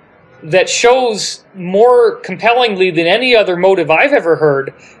line that shows more compellingly than any other motive I've ever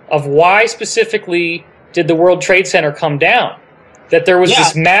heard of why specifically did the World Trade Center come down. That there was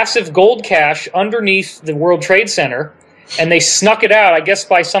this massive gold cache underneath the World Trade Center, and they snuck it out, I guess,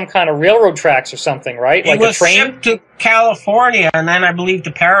 by some kind of railroad tracks or something, right? Like a train? It was shipped to California and then, I believe,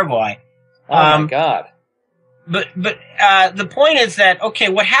 to Paraguay. Oh, my God. But the point is that, okay,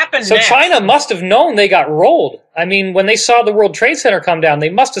 what happened next? So China must have known they got rolled. I mean, when they saw the World Trade Center come down, they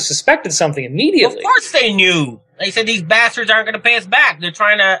must have suspected something immediately. Of course they knew. They said these bastards aren't going to pay us back. They're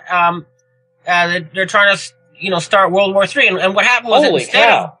trying to, you know, start World War III. And what happened was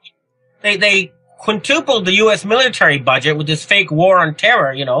they quintupled the U.S. military budget with this fake war on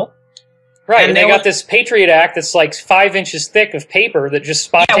terror, you know. Right, and they got this Patriot Act that's like 5 inches thick of paper that just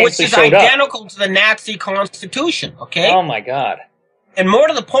spontaneously showed up. Which is identical to the Nazi Constitution, okay? Oh, my God. And more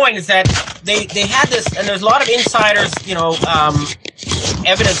to the point is that they had this, and there's a lot of insiders, you know,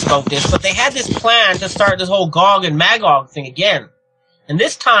 evidence about this, but they had this plan to start this whole Gog and Magog thing again. And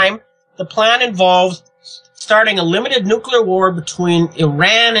this time, the plan involves starting a limited nuclear war between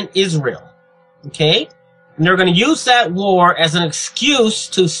Iran and Israel, okay? And they're going to use that war as an excuse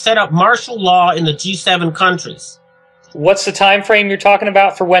to set up martial law in the G7 countries. What's the time frame you're talking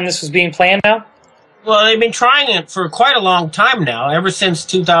about for when this was being planned now? Well, they've been trying it for quite a long time now, ever since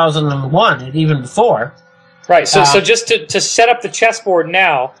 2001, and even before. Right, so just to set up the chessboard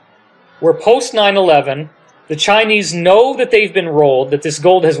now, we're post 9/11, the Chinese know that they've been rolled, that this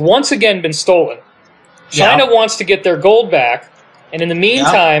gold has once again been stolen. China wants to get their gold back, and in the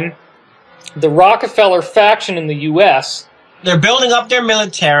meantime, the Rockefeller faction in the U.S. they're building up their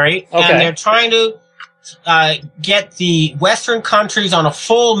military, and they're trying to get the Western countries on a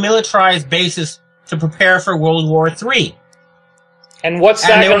full militarized basis to prepare for World War III. And what's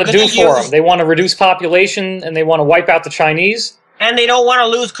that going to do for them? They want to reduce population, and they want to wipe out the Chinese? And they don't want to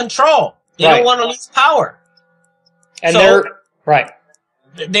lose control. They don't want to lose power. And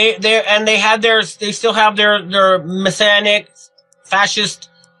they still have their messianic, fascist,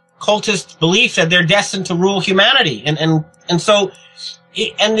 cultist belief that they're destined to rule humanity. And so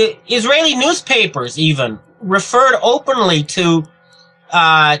the Israeli newspapers even referred openly to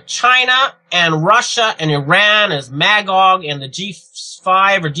China and Russia and Iran as Magog and the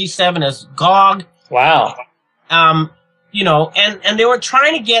G5 or G7 as Gog. Wow. You know, and they were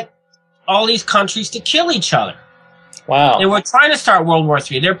trying to get all these countries to kill each other. Wow. They were trying to start World War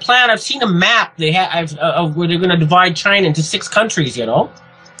III. Their plan, I've seen a map they have of where they're going to divide China into 6 countries, you know.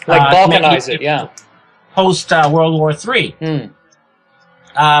 Like balkanize it, Post World War III.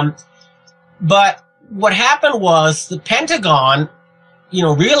 But what happened was the Pentagon, you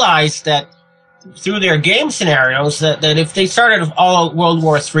know, realized that through their game scenarios that if they started all World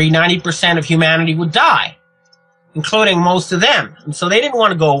War III, 90% of humanity would die, including most of them. And so they didn't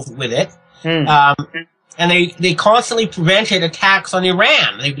want to go with it. And they constantly prevented attacks on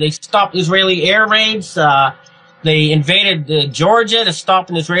Iran. They stopped Israeli air raids. They invaded Georgia to stop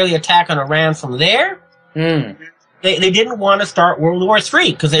an Israeli attack on Iran from there. They didn't want to start World War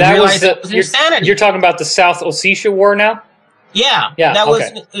III because they realized it was insanity. You're talking about the South Ossetia War now? Yeah. That was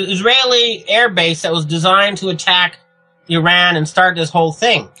an Israeli air base that was designed to attack Iran and start this whole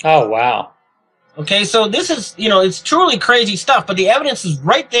thing. Oh, wow. Okay, so this is, you know, it's truly crazy stuff, but the evidence is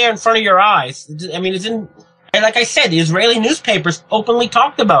right there in front of your eyes. I mean, and like I said, the Israeli newspapers openly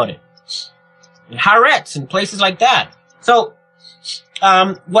talked about it. In Haaretz and places like that. So,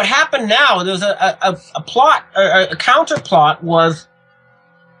 what happened now, there's a plot, a counter plot was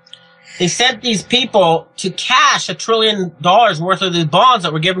they sent these people to cash $1 trillion worth of the bonds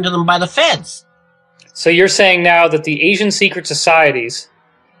that were given to them by the feds. So you're saying now that the Asian secret societies,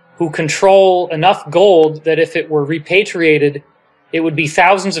 who control enough gold that if it were repatriated, it would be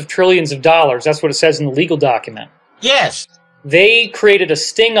thousands of trillions of dollars. That's what it says in the legal document. Yes. They created a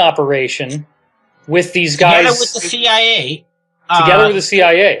sting operation with these guys. Together with the CIA. Together with the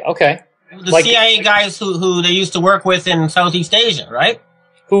CIA, okay. The CIA guys who they used to work with in Southeast Asia, right?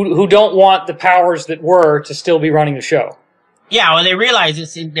 Who don't want the powers that were to still be running the show. Yeah, well, they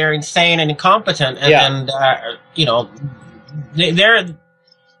realize they're insane and incompetent, and you know,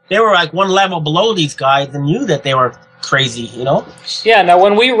 they were like one level below these guys and knew that they were crazy, you know? Yeah, now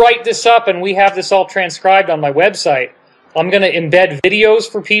when we write this up and we have this all transcribed on my website, I'm going to embed videos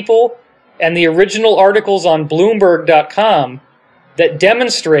for people and the original articles on Bloomberg.com that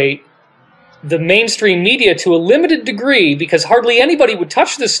demonstrate the mainstream media to a limited degree, because hardly anybody would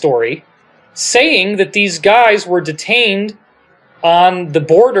touch this story, saying that these guys were detained on the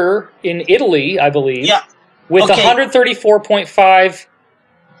border in Italy, I believe, with $134.5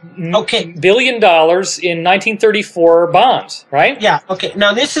 billion in 1934 bonds, right? Yeah. Okay.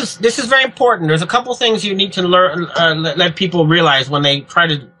 Now this is very important. There's a couple things you need to learn, let people realize when they try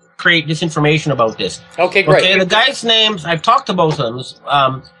to create this information about this. Okay, great. Okay. The guys' names, I've talked to both of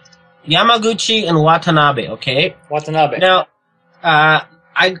them, Yamaguchi and Watanabe. Okay. Watanabe. Now, I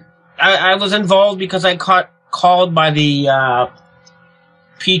was involved because I called by the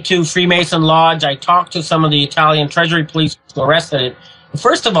P2 Freemason Lodge. I talked to some of the Italian Treasury police who arrested it.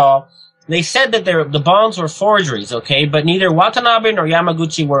 First of all, they said that the bonds were forgeries, okay, but neither Watanabe nor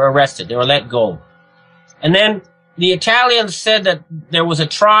Yamaguchi were arrested. They were let go. And then the Italians said that there was a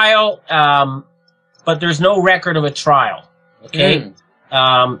trial, but there's no record of a trial, okay?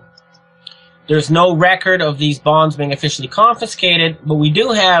 There's no record of these bonds being officially confiscated, but we do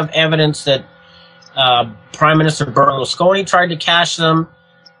have evidence that Prime Minister Berlusconi tried to cash them.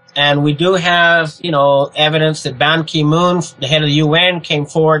 And we do have, you know, evidence that Ban Ki-moon, the head of the UN, came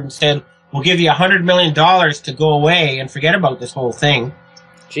forward and said, we'll give you $100 million to go away and forget about this whole thing.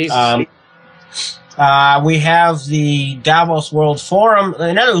 Jesus. We have the Davos World Forum.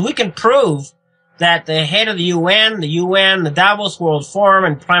 In other words, we can prove that the head of the UN, the Davos World Forum,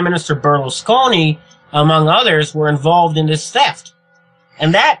 and Prime Minister Berlusconi, among others, were involved in this theft.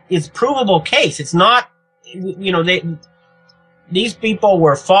 And that is a provable case. It's not, you know, these people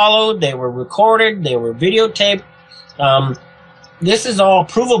were followed, they were recorded, they were videotaped. This is all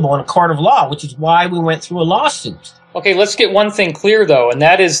provable in a court of law, which is why we went through a lawsuit. Okay, let's get one thing clear, though, and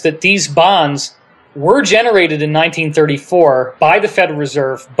that is that these bonds were generated in 1934 by the Federal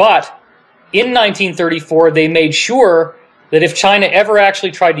Reserve, but in 1934 they made sure that if China ever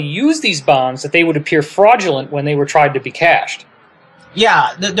actually tried to use these bonds, that they would appear fraudulent when they were tried to be cashed.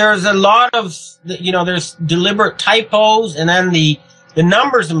 Yeah, there's a lot of, you know, there's deliberate typos, and then the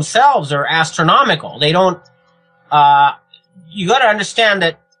numbers themselves are astronomical. They don't, you got to understand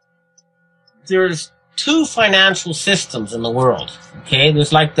that there's two financial systems in the world, okay?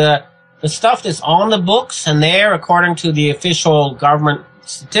 There's like the stuff that's on the books, and there, according to the official government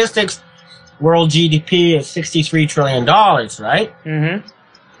statistics, world GDP is $63 trillion, right? Mm-hmm.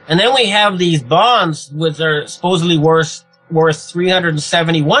 And then we have these bonds which are supposedly worth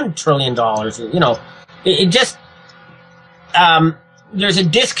 $371 trillion. You know, it just, there's a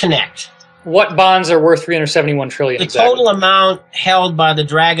disconnect. What bonds are worth $371 trillion? The total amount held by the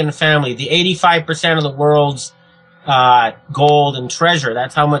Dragon family, the 85% of the world's gold and treasure,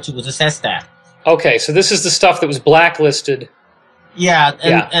 that's how much it was assessed at. Okay, so this is the stuff that was blacklisted. Yeah,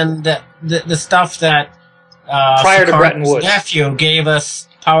 and the stuff that prior to Bretton Woods, nephew gave us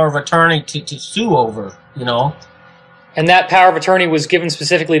power of attorney to sue over, you know. And that power of attorney was given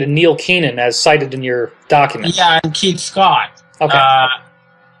specifically to Neil Keenan, as cited in your document. Yeah, and Keith Scott. Okay.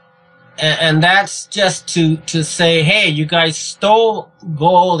 And that's just to say, hey, you guys stole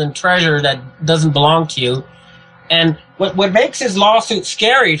gold and treasure that doesn't belong to you. And what makes his lawsuit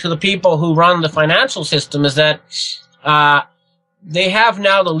scary to the people who run the financial system is that they have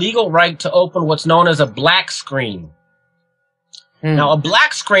now the legal right to open what's known as a black screen. Now, a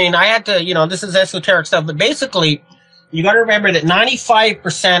black screen, I had to, you know, this is esoteric stuff, but basically, you got to remember that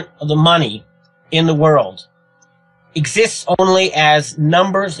 95% of the money in the world exists only as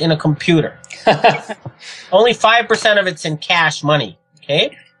numbers in a computer. Only 5% of it's in cash money,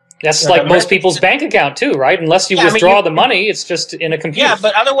 okay? That's like most people's bank account too, right? Unless you withdraw the money, it's just in a computer. Yeah,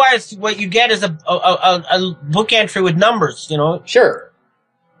 but otherwise what you get is a book entry with numbers, you know? Sure.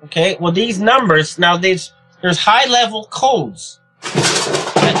 Okay, well these numbers, now there's high-level codes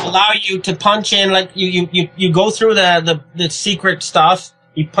that allow you to punch in, like you go through the secret stuff,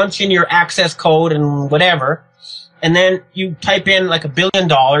 you punch in your access code and whatever, and then you type in like $1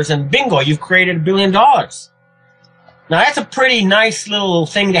 billion and bingo, you've created $1 billion. Now that's a pretty nice little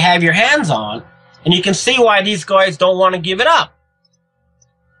thing to have your hands on, and you can see why these guys don't want to give it up.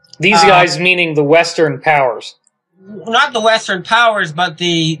 These guys meaning the Western powers. Not the Western powers, but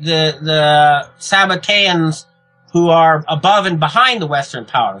the Sabbateans who are above and behind the Western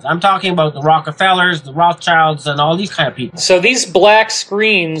powers. I'm talking about the Rockefellers, the Rothschilds, and all these kind of people. So these black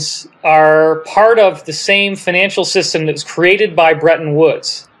screens are part of the same financial system that was created by Bretton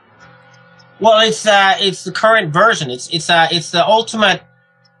Woods. Well, it's the current version. It's the ultimate,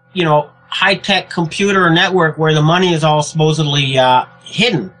 you know, high-tech computer network where the money is all supposedly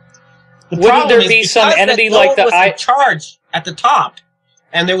hidden. Wouldn't there be some entity like the in charge at the top,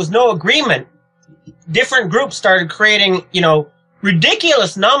 and there was no agreement? Different groups started creating,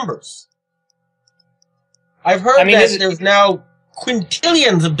 ridiculous numbers. I've heard that there's now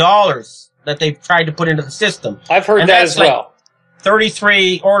quintillions of dollars that they've tried to put into the system. I've heard that as well.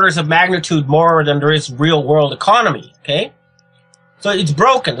 33 orders of magnitude more than there is real world economy, okay? So it's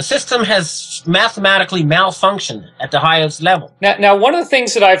broken. The system has mathematically malfunctioned at the highest level. Now, one of the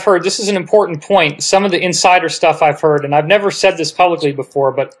things that I've heard, this is an important point, some of the insider stuff I've heard, and I've never said this publicly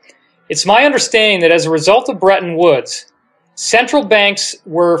before, but it's my understanding that as a result of Bretton Woods, central banks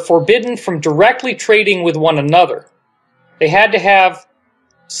were forbidden from directly trading with one another. They had to have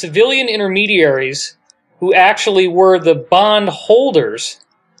civilian intermediaries who actually were the bond holders,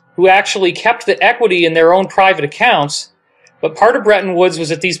 who actually kept the equity in their own private accounts. But part of Bretton Woods was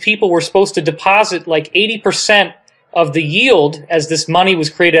that these people were supposed to deposit like 80% of the yield as this money was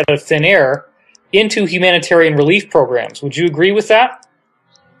created out of thin air into humanitarian relief programs. Would you agree with that?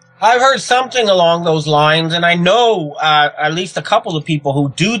 I've heard something along those lines, and I know at least a couple of people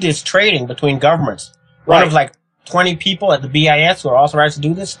who do this trading between governments. Right. One of like 20 people at the BIS who are authorized to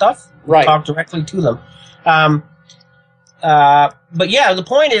do this stuff. Right. Talk directly to them. But yeah, the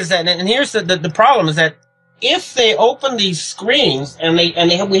point is that, and here's the problem is that if they open these screens and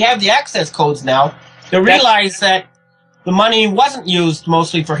we have the access codes now, they realize that the money wasn't used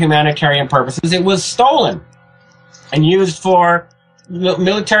mostly for humanitarian purposes. It was stolen and used for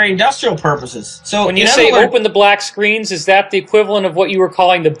military-industrial purposes. So when you say open the black screens, is that the equivalent of what you were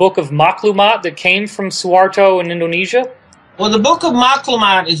calling the Book of Maklumat that came from Suharto in Indonesia? Well, the Book of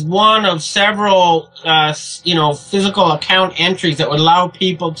Maklumat is one of several, physical account entries that would allow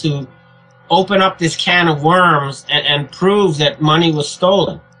people to open up this can of worms and prove that money was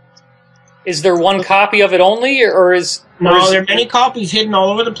stolen. Is there one copy of it only, or is... No, there are many copies hidden all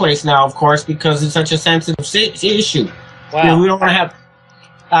over the place now, of course, because it's such a sensitive issue. Wow. We don't want to have...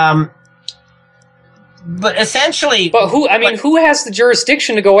 but essentially... But who has the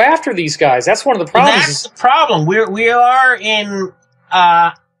jurisdiction to go after these guys? That's one of the problems. That's the problem. We are in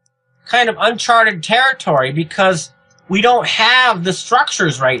kind of uncharted territory because we don't have the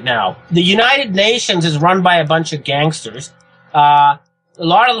structures right now. The United Nations is run by a bunch of gangsters. A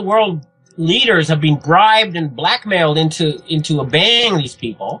lot of the world leaders have been bribed and blackmailed into obeying these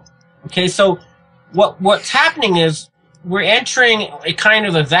people. Okay, so what's happening is we're entering a kind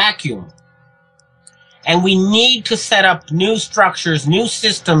of a vacuum. And we need to set up new structures, new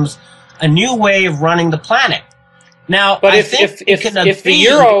systems, a new way of running the planet. Now, but if the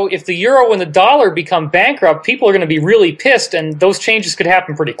euro and the dollar become bankrupt, people are going to be really pissed, and those changes could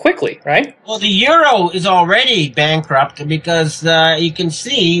happen pretty quickly, right? Well, the euro is already bankrupt because you can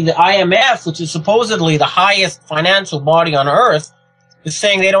see the IMF, which is supposedly the highest financial body on earth, is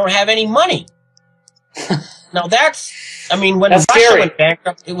saying they don't have any money. Now when Russia went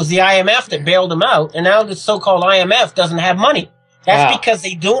bankrupt, it was the IMF that bailed them out, and now the so-called IMF doesn't have money. That's because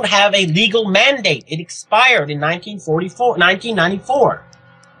they don't have a legal mandate. It expired in 1994.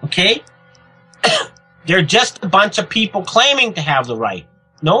 Okay? They're just a bunch of people claiming to have the right.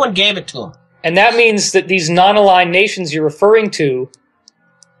 No one gave it to them. And that means that these non-aligned nations you're referring to,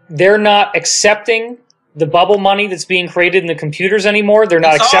 they're not accepting the bubble money that's being created in the computers anymore? They're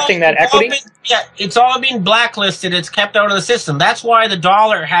not accepting that equity? It's all been blacklisted. It's kept out of the system. That's why the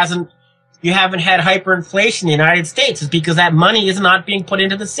dollar you haven't had hyperinflation in the United States, is because that money is not being put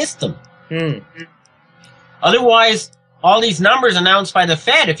into the system. Otherwise, all these numbers announced by the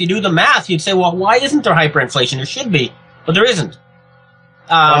Fed, if you do the math, you'd say, well, why isn't there hyperinflation? There should be, but there isn't.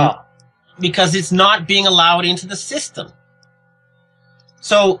 Because it's not being allowed into the system.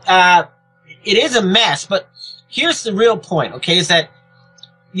 So, it is a mess, but here's the real point, okay, is that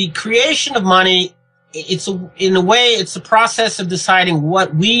the creation of money, in a way, it's a process of deciding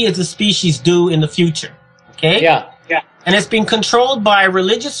what we as a species do in the future, okay? Yeah. And it's been controlled by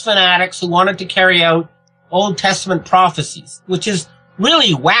religious fanatics who wanted to carry out Old Testament prophecies, which is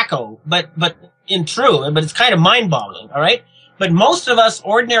really wacko, but it's kind of mind-boggling, all right? But most of us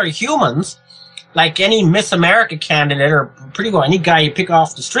ordinary humans, like any Miss America candidate, or pretty well any guy you pick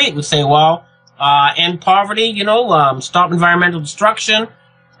off the street, would say, well, end poverty, stop environmental destruction,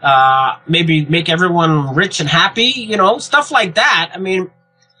 maybe make everyone rich and happy, stuff like that. I mean,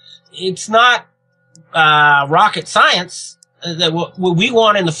 it's not rocket science. That what we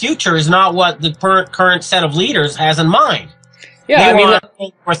want in the future is not what the current set of leaders has in mind. Yeah, they want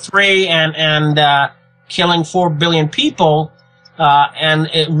World War III and killing 4 billion people and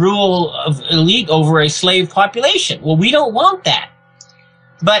a rule of elite over a slave population. Well, we don't want that.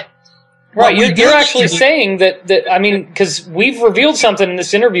 But Right, you're actually saying that I mean, because we've revealed something in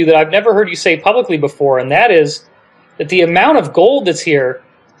this interview that I've never heard you say publicly before, and that is that the amount of gold that's here,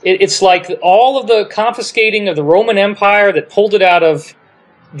 it's like all of the confiscating of the Roman Empire that pulled it out of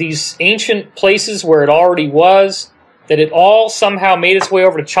these ancient places where it already was, that it all somehow made its way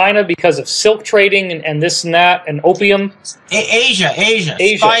over to China because of silk trading and this and that, and opium. Asia.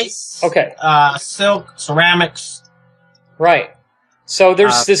 Spice, okay. Silk, ceramics. Right. So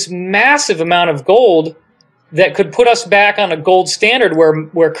there's this massive amount of gold that could put us back on a gold standard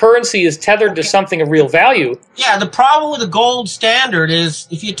where currency is tethered to something of real value. Yeah, the problem with the gold standard is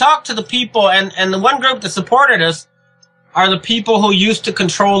if you talk to the people, and the one group that supported us are the people who used to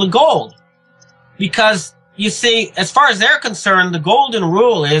control the gold. Because, you see, as far as they're concerned, the golden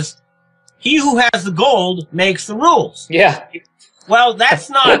rule is he who has the gold makes the rules. Yeah. Well, that's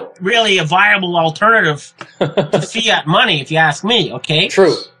not really a viable alternative to fiat money, if you ask me, okay?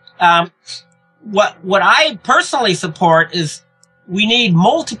 True. What I personally support is we need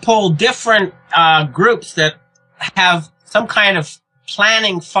multiple different groups that have some kind of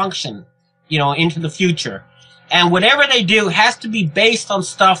planning function, into the future. And whatever they do has to be based on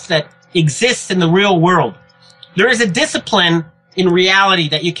stuff that exists in the real world. There is a discipline in reality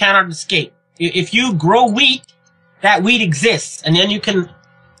that you cannot escape. If you grow wheat, that wheat exists, and then you can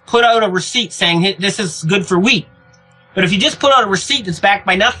put out a receipt saying, hey, this is good for wheat. But if you just put out a receipt that's backed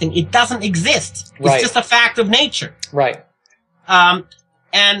by nothing, it doesn't exist. It's Right. just a fact of nature. Right.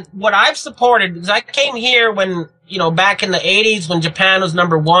 And what I've supported, because I came here when, back in the 80s when Japan was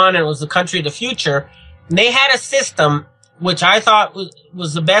 #1 and it was the country of the future, and they had a system which I thought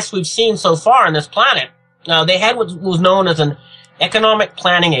was the best we've seen so far on this planet. They had what was known as an economic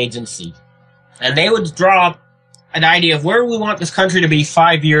planning agency. And they would draw up an idea of where we want this country to be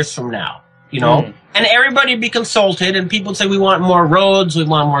 5 years from now, And everybody would be consulted, and people would say, we want more roads, we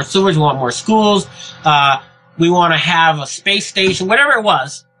want more sewers, we want more schools, we want to have a space station, whatever it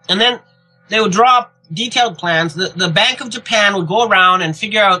was. And then they would draw up detailed plans. The Bank of Japan would go around and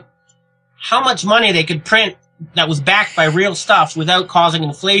figure out how much money they could print that was backed by real stuff without causing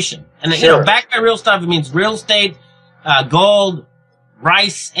inflation. And, Sure. Backed by real stuff, it means real estate, gold,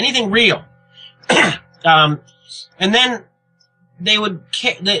 rice, anything real. And then they would,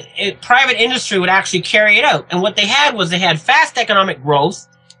 private industry would actually carry it out. And what they had was they had fast economic growth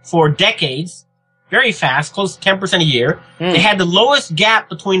for decades, very fast, close to 10% a year. They had the lowest gap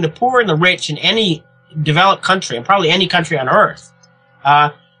between the poor and the rich in any developed country, and probably any country on earth.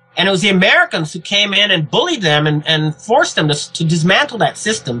 And it was the Americans who came in and bullied them and forced them to dismantle that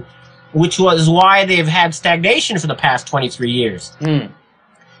system, which was why they've had stagnation for the past 23 years.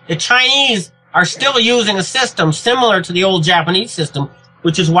 The Chinese are still using a system similar to the old Japanese system,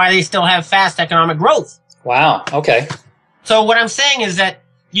 which is why they still have fast economic growth. Wow. Okay. So what I'm saying is that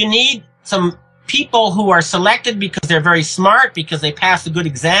you need some people who are selected because they're very smart, because they passed a good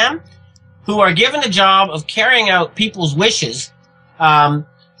exam, who are given the job of carrying out people's wishes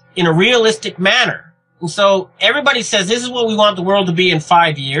in a realistic manner. And so everybody says, this is what we want the world to be in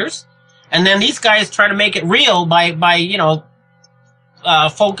 5 years. And then these guys try to make it real by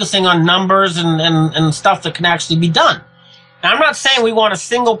focusing on numbers and stuff that can actually be done. Now, I'm not saying we want a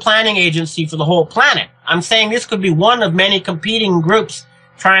single planning agency for the whole planet. I'm saying this could be one of many competing groups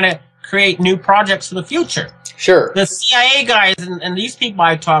trying to create new projects for the future. Sure. The CIA guys and these people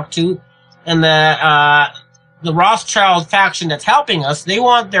I talked to, and the Rothschild faction that's helping us, they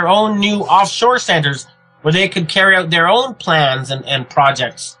want their own new offshore centers where they could carry out their own plans and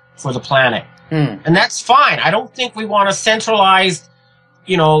projects for the planet. And that's fine. I don't think we want a centralized,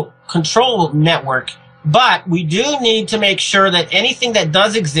 control network, but we do need to make sure that anything that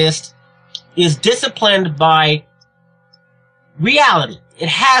does exist is disciplined by reality. It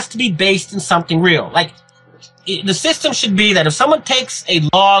has to be based in something real. Like, the system should be that if someone takes a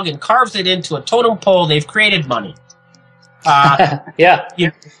log and carves it into a totem pole, they've created money. Yeah.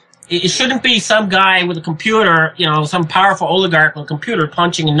 It shouldn't be some guy with a computer, some powerful oligarch with a computer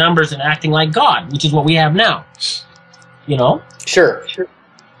punching in numbers and acting like God, which is what we have now. Sure.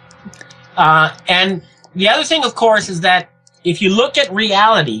 And the other thing, of course, is that if you look at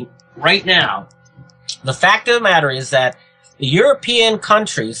reality right now, the fact of the matter is that the European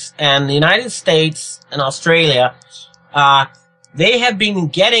countries and the United States and Australia, they have been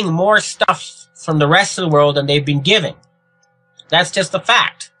getting more stuff from the rest of the world than they've been giving. That's just a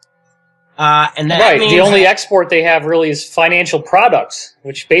fact. And that means the only export they have really is financial products,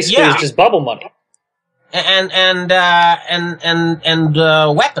 which basically is just bubble money. And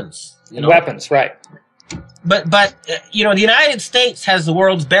weapons. Weapons, right. But the United States has the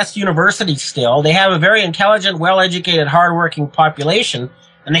world's best universities still. They have a very intelligent, well-educated, hardworking population.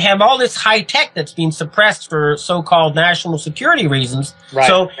 And they have all this high tech that's being suppressed for so-called national security reasons. Right.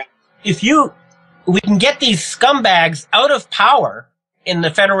 So we can get these scumbags out of power in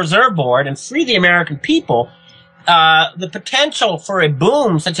the Federal Reserve Board and free the American people. The potential for a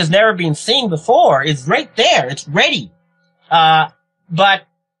boom such as never been seen before is right there. It's ready. But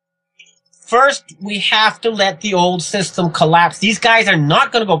first, we have to let the old system collapse. These guys are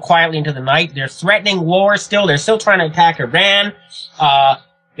not going to go quietly into the night. They're threatening war still. They're still trying to attack Iran.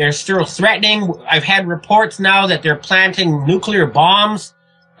 They're still threatening. I've had reports now that they're planting nuclear bombs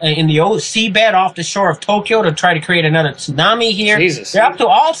in the seabed off the shore of Tokyo to try to create another tsunami here. Jesus. They're up to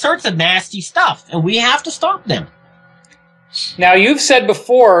all sorts of nasty stuff, and we have to stop them. Now, you've said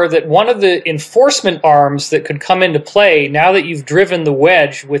before that one of the enforcement arms that could come into play, now that you've driven the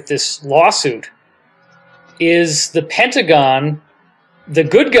wedge with this lawsuit, is the Pentagon. The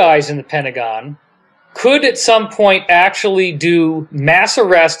good guys in the Pentagon could at some point actually do mass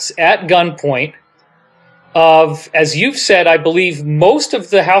arrests at gunpoint of, as you've said, I believe, most of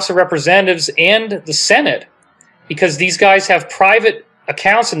the House of Representatives and the Senate, because these guys have private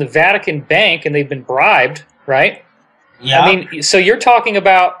accounts in the Vatican Bank and they've been bribed, right? Yeah. I mean, so you're talking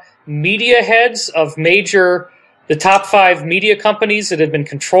about media heads of the top 5 media companies that have been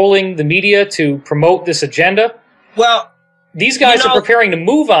controlling the media to promote this agenda? Well, these guys are preparing to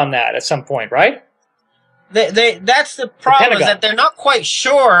move on that at some point, right? That's the problem, is that they're not quite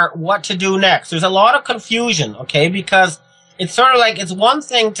sure what to do next. There's a lot of confusion, okay? Because it's sort of like, it's one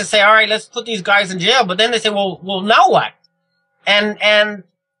thing to say, all right, let's put these guys in jail, but then they say, well, now what? And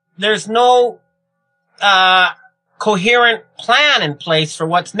there's no coherent plan in place for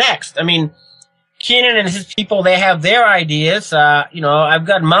what's next. I mean, Keenan and his people, they have their ideas. I've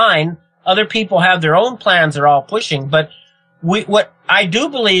got mine. Other people have their own plans they're all pushing, but what I do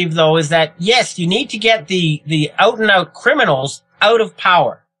believe, though, is that, yes, you need to get the out-and-out criminals out of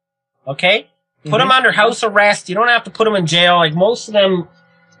power, okay? Put them under house arrest. You don't have to put them in jail. Like, most of them,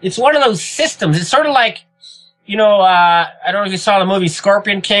 it's one of those systems. It's sort of like, I don't know if you saw the movie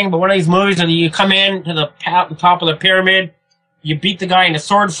Scorpion King, but one of these movies where you come in to the top of the pyramid, you beat the guy in a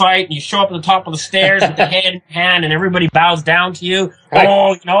sword fight, and you show up at the top of the stairs with the head in hand, and everybody bows down to you. Right.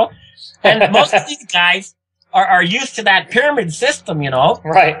 Oh, And most of these guys are used to that pyramid system,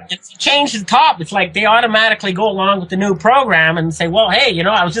 Right. If you change the top, it's like they automatically go along with the new program and say, well, hey,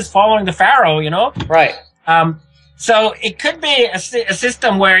 I was just following the pharaoh, Right. So it could be a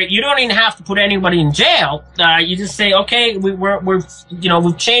system where you don't even have to put anybody in jail. You just say, okay,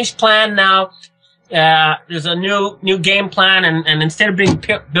 we've changed plan now. There's a new game plan, and instead of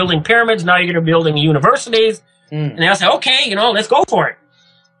building pyramids, now you're going to be building universities. And they'll say, okay, let's go for it.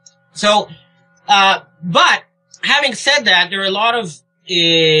 So, but having said that, there are a lot of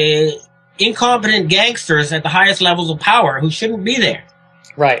incompetent gangsters at the highest levels of power who shouldn't be there.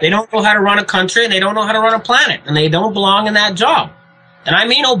 Right. They don't know how to run a country, and they don't know how to run a planet, and they don't belong in that job. And I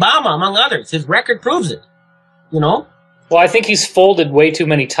mean Obama, among others. His record proves it. Well, I think he's folded way too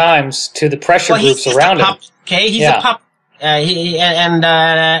many times to the pressure groups around him. Okay, he's a pup.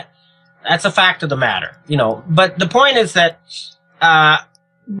 That's a fact of the matter. But the point is that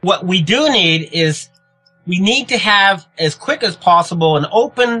what we do need is we need to have, as quick as possible, an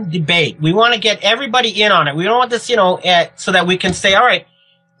open debate. We want to get everybody in on it. We don't want this, so that we can say, all right,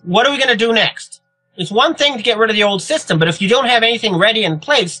 what are we going to do next? It's one thing to get rid of the old system, but if you don't have anything ready in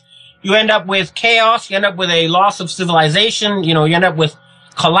place, you end up with chaos, you end up with a loss of civilization, you end up with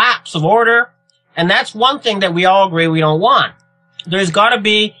collapse of order, and that's one thing that we all agree we don't want. There's got to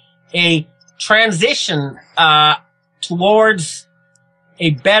be a transition towards a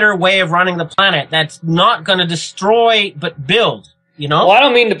better way of running the planet that's not going to destroy but build. Well, I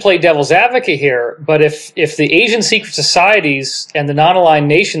don't mean to play devil's advocate here, but if the Asian secret societies and the non-aligned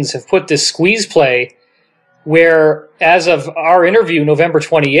nations have put this squeeze play where, as of our interview, November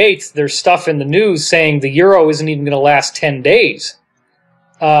 28th, there's stuff in the news saying the euro isn't even going to last 10 days,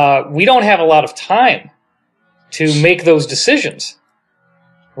 we don't have a lot of time to make those decisions,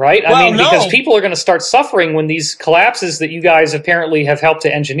 right? Because people are going to start suffering when these collapses that you guys apparently have helped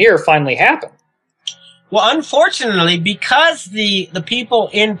to engineer finally happen. Well, unfortunately, because the people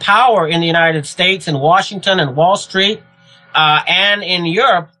in power in the United States and Washington and Wall Street and in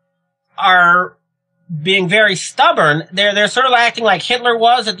Europe are being very stubborn, they're sort of acting like Hitler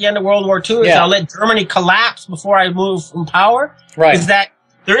was at the end of World War II. I'll let Germany collapse before I move from power. Right. Is that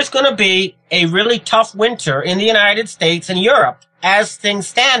there's going to be a really tough winter in the United States and Europe as things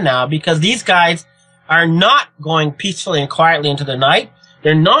stand now, because these guys are not going peacefully and quietly into the night.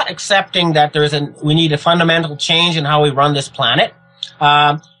 They're not accepting that we need a fundamental change in how we run this planet.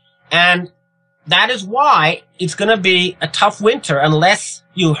 And that is why it's going to be a tough winter unless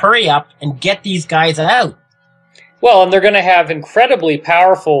you hurry up and get these guys out. Well, and they're going to have incredibly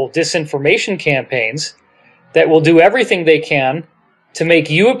powerful disinformation campaigns that will do everything they can to make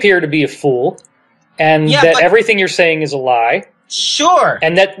you appear to be a fool, and that everything you're saying is a lie. Sure.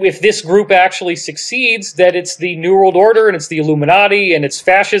 And that if this group actually succeeds, that it's the New World Order and it's the Illuminati and it's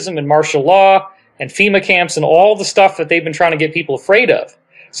fascism and martial law and FEMA camps and all the stuff that they've been trying to get people afraid of.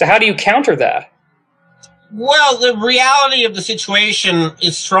 So how do you counter that? Well, the reality of the situation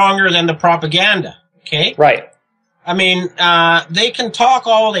is stronger than the propaganda, okay? Right. I mean, they can talk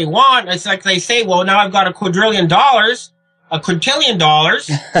all they want. It's like they say, well, now I've got a quintillion dollars.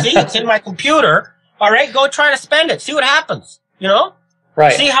 See, it's in my computer. All right, go try to spend it. See what happens, you know?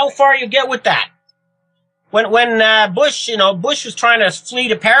 Right. See how far you get with that. When Bush was trying to flee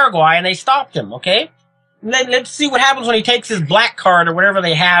to Paraguay and they stopped him, okay? Let's see what happens when he takes his black card or whatever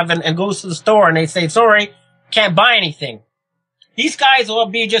they have and goes to the store and they say, sorry, can't buy anything. These guys will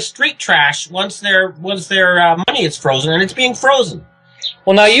be just street trash once their money is frozen, and it's being frozen.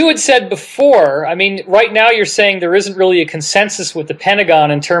 Well, now you had said before, I mean, right now you're saying there isn't really a consensus with the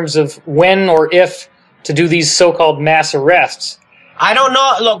Pentagon in terms of when or if to do these so-called mass arrests. I don't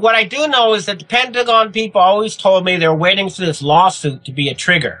know. Look, what I do know is that the Pentagon people always told me they're waiting for this lawsuit to be a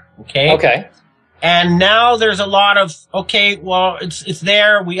trigger, okay? Okay. And now there's a lot of, okay, well, it's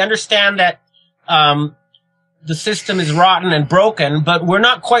there. We understand that the system is rotten and broken, but we're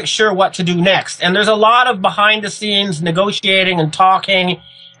not quite sure what to do next. And there's a lot of behind-the-scenes negotiating and talking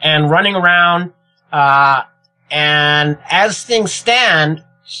and running around. And as things stand,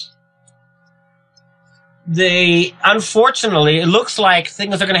 unfortunately, it looks like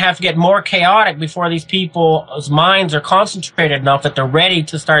things are going to have to get more chaotic before these people's minds are concentrated enough that they're ready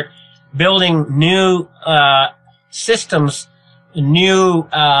to start building new systems, new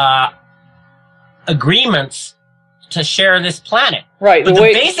agreements to share this planet. Right. But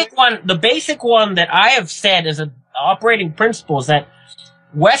the basic one that I have said as an operating principle is that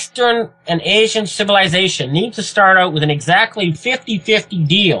Western and Asian civilization need to start out with an exactly 50-50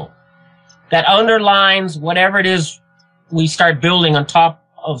 deal that underlines whatever it is we start building on top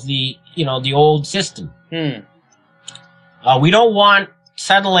of the old system. We don't want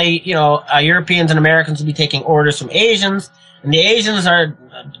suddenly, Europeans and Americans to be taking orders from Asians, and the Asians are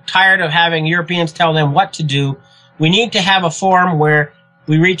tired of having Europeans tell them what to do. We need to have a forum where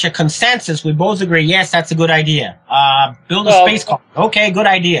we reach a consensus. We both agree, yes, that's a good idea. Build a space colony. Okay, good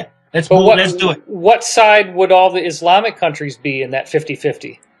idea. Let's do it. What side would all the Islamic countries be in that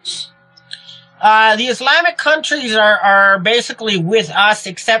 50-50? The Islamic countries are basically with us,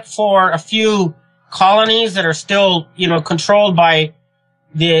 except for a few colonies that are still, controlled by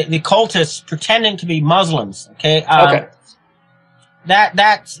the cultists pretending to be Muslims. Okay. Okay.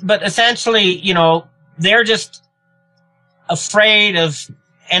 But essentially, they're just afraid of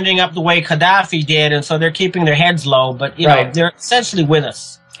ending up the way Gaddafi did, and so they're keeping their heads low. But they're essentially with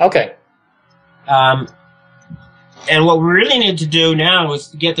us. Okay. And what we really need to do now is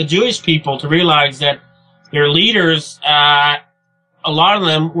to get the Jewish people to realize that their leaders, a lot of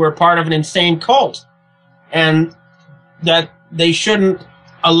them were part of an insane cult, and that they shouldn't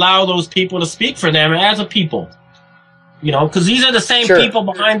allow those people to speak for them as a people. Because these are the same people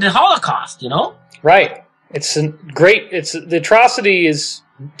behind the Holocaust, Right. The atrocity is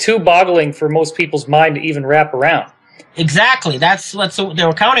too boggling for most people's mind to even wrap around. Exactly. That's what they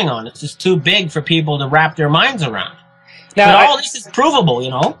were counting on. It's just too big for people to wrap their minds around. Now, but all this is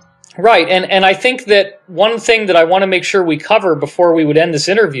provable, Right. And I think that one thing that I want to make sure we cover before we would end this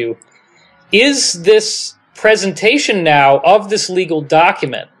interview is this presentation now of this legal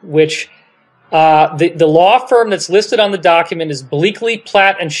document, which the law firm that's listed on the document is Bleakley,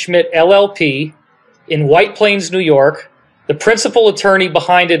 Platt & Schmidt, LLP in White Plains, New York. The principal attorney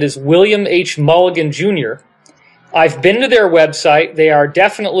behind it is William H. Mulligan, Jr. I've been to their website. They are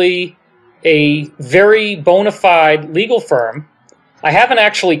definitely a very bona fide legal firm. I haven't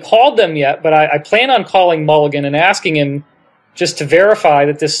actually called them yet, but I plan on calling Mulligan and asking him just to verify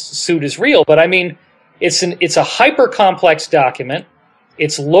that this suit is real. But I mean, it's a hyper-complex document.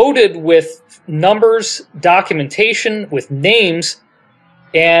 It's loaded with numbers, documentation, with names,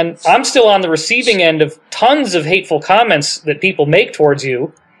 and I'm still on the receiving end of tons of hateful comments that people make towards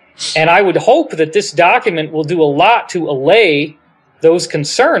you. And I would hope that this document will do a lot to allay those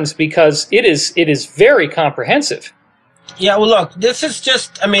concerns, because it is very comprehensive. Yeah, well, look, this is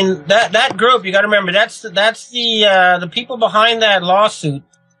just, that group, you got to remember, that's the people behind that lawsuit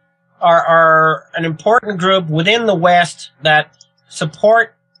are an important group within the West that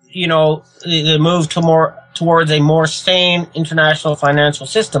support, the move to more towards a more sane international financial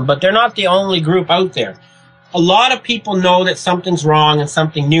system. But they're not the only group out there. A lot of people know that something's wrong and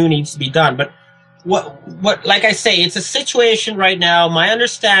something new needs to be done. But like I say, it's a situation right now. My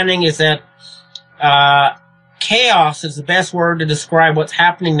understanding is that chaos is the best word to describe what's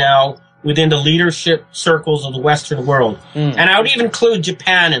happening now within the leadership circles of the Western world. And I would even include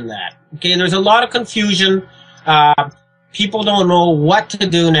Japan in that. Okay, there's a lot of confusion. People don't know what to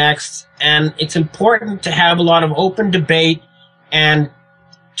do next, and it's important to have a lot of open debate and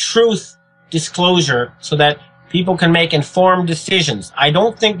truth disclosure so that people can make informed decisions. I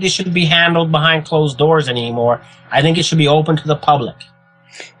don't think this should be handled behind closed doors anymore. I think it should be open to the public.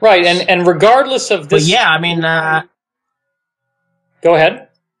 Right, and regardless of this... But yeah, I mean... Go ahead.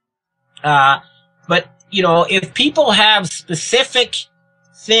 But, you know, if people have specific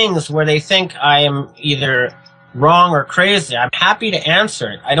things where they think I am either wrong or crazy, I'm happy to answer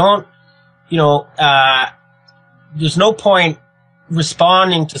it. I don't, you know, there's no point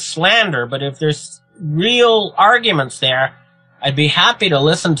responding to slander, but if there's real arguments there, I'd be happy to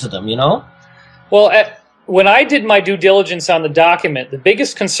listen to them, you know? Well, when I did my due diligence on the document, the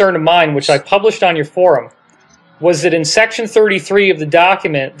biggest concern of mine, which I published on your forum, was that in Section 33 of the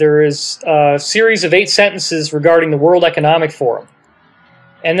document, there is a series of 8 sentences regarding the World Economic Forum.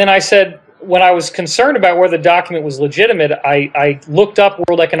 And then I said, when I was concerned about whether the document was legitimate, I looked up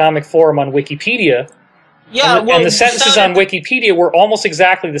World Economic Forum on Wikipedia. Yeah, and the sentences on Wikipedia were almost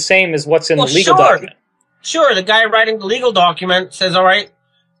exactly the same as what's in the legal document. Sure, the guy writing the legal document says, all right,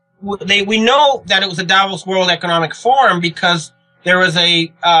 we know that it was a Davos World Economic Forum because there was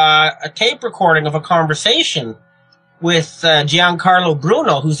a tape recording of a conversation with Giancarlo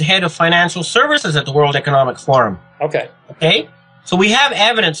Bruno, who's the head of financial services at the World Economic Forum. Okay. Okay? So we have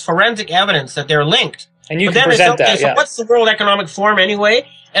evidence, forensic evidence, that they're linked. And you can present that, so what's the World Economic Forum anyway?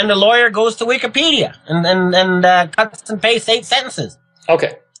 And the lawyer goes to Wikipedia and cuts and pastes 8 sentences.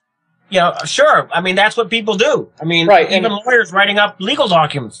 Okay. You know, sure. I mean, that's what people do. I mean, right. Even lawyers writing up legal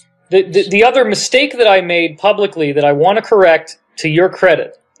documents. The other mistake that I made publicly that I want to correct, to your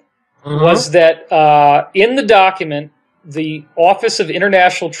credit, was that in the document, the Office of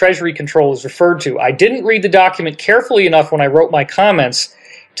International Treasury Control is referred to. I didn't read the document carefully enough when I wrote my comments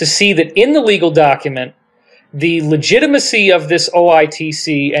to see that in the legal document, the legitimacy of this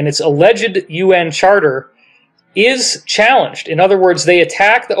OITC and its alleged UN charter is challenged. In other words, they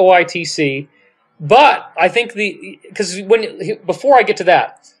attack the OITC, but I think before I get to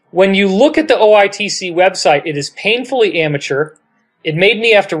that, when you look at the OITC website, it is painfully amateur. It made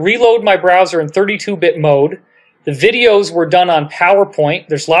me have to reload my browser in 32-bit mode. The videos were done on PowerPoint.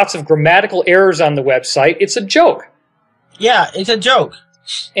 There's lots of grammatical errors on the website. It's a joke. Yeah, it's a joke.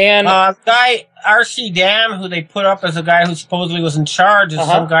 And guy R.C. Dam, who they put up as a guy who supposedly was in charge, is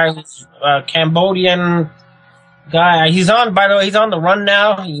some guy who's Cambodian guy. He's on, by the way, he's on the run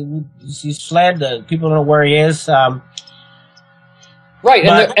now. He's fled. People don't know where he is. Right,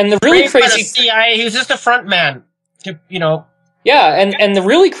 and the really crazy CIA, he was just a front man, you know. Yeah, and the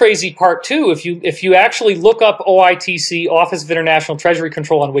really crazy part too, if you actually look up OITC, Office of International Treasury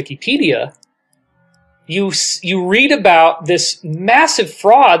Control, on Wikipedia, you read about this massive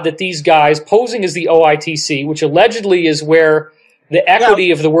fraud that these guys, posing as the OITC, which allegedly is where the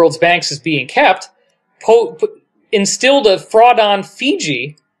equity of the world's banks is being kept, instilled a fraud on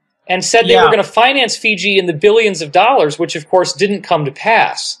Fiji and said they were going to finance Fiji in the billions of dollars, which of course didn't come to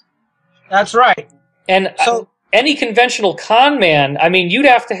pass. That's right. And any conventional con man, I mean, you'd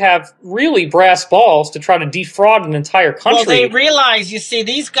have to have really brass balls to try to defraud an entire country. Well, they realize, you see,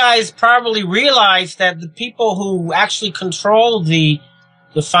 these guys probably realize that the people who actually control the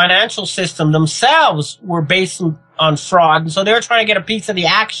financial system themselves were based on fraud, and so they were trying to get a piece of the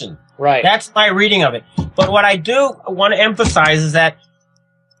action. Right. That's my reading of it. But what I do want to emphasize is that,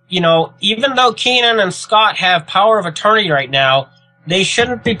 you know, even though Keenan and Scott have power of attorney right now, they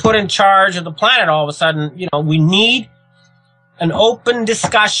shouldn't be put in charge of the planet all of a sudden. You know, we need an open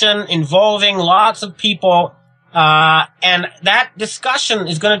discussion involving lots of people, and that discussion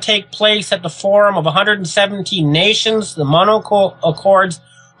is going to take place at the forum of 117 nations, the Monaco Accords,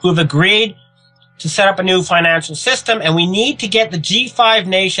 who have agreed to set up a new financial system, and we need to get the G5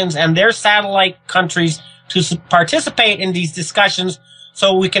 nations and their satellite countries to participate in these discussions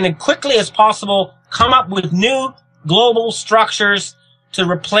so we can, as quickly as possible, come up with new global structures to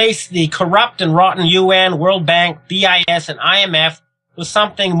replace the corrupt and rotten UN, World Bank, BIS, and IMF with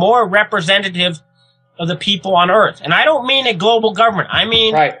something more representative of the people on Earth. And I don't mean a global government. I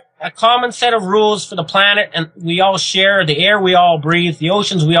mean a common set of rules for the planet, and we all share, the air we all breathe, the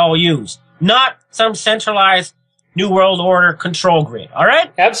oceans we all use. Not some centralized New World Order control grid. All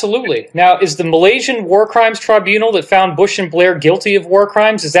right? Absolutely. Now, is the Malaysian War Crimes Tribunal that found Bush and Blair guilty of war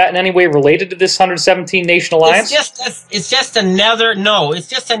crimes, is that in any way related to this 117 Nation Alliance? It's just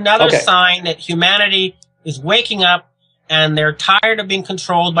another sign that humanity is waking up and they're tired of being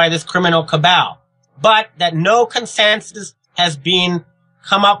controlled by this criminal cabal. But that no consensus has been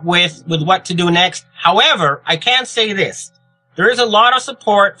come up with what to do next. However, I can say this. There is a lot of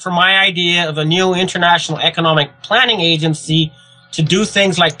support for my idea of a new international economic planning agency to do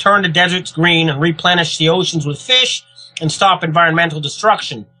things like turn the deserts green and replenish the oceans with fish and stop environmental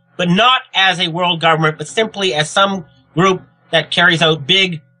destruction. But not as a world government, but simply as some group that carries out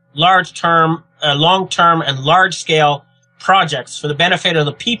big, long-term, and large-scale projects for the benefit of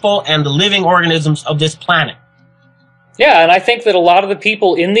the people and the living organisms of this planet. Yeah, and I think that a lot of the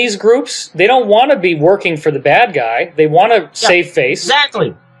people in these groups, they don't want to be working for the bad guy. They want to save face.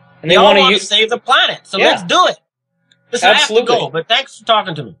 Exactly. And they all want to save the planet. So let's do it. Listen, absolutely. I have to go, but thanks for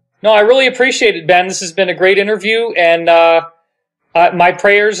talking to me. No, I really appreciate it, Ben. This has been a great interview, and my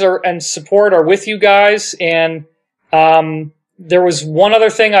prayers and support are with you guys. And there was one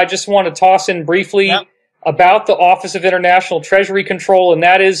other thing I just want to toss in briefly about the Office of International Treasury Control, and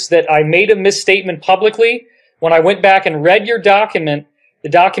that is that I made a misstatement publicly. When I went back and read your document, the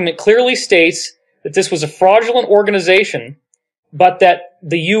document clearly states that this was a fraudulent organization, but that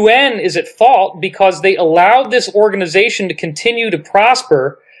the UN is at fault because they allowed this organization to continue to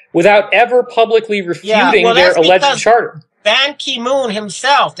prosper without ever publicly refuting their alleged charter. Ban Ki-moon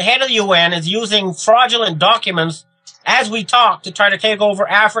himself, the head of the UN, is using fraudulent documents as we talk to try to take over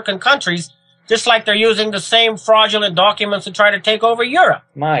African countries, just like they're using the same fraudulent documents to try to take over Europe.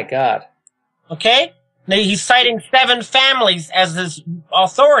 My God. Okay? He's citing 7 families as his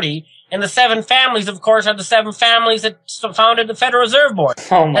authority, and the 7 families, of course, are the 7 families that founded the Federal Reserve Board.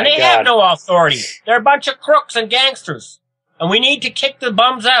 Oh my God. And they have no authority. They're a bunch of crooks and gangsters. And we need to kick the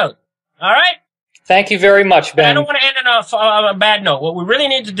bums out. All right? Thank you very much, Ben. I don't want to end on a bad note. What we really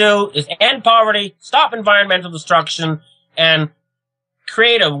need to do is end poverty, stop environmental destruction, and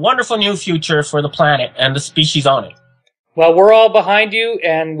create a wonderful new future for the planet and the species on it. Well, we're all behind you,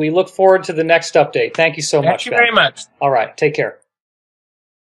 and we look forward to the next update. Thank you so much, Ben. Thank you very much. All right, take care.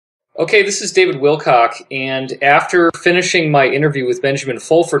 Okay, this is David Wilcock, and after finishing my interview with Benjamin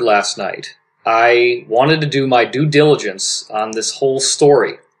Fulford last night, I wanted to do my due diligence on this whole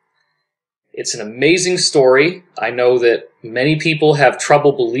story. It's an amazing story. I know that many people have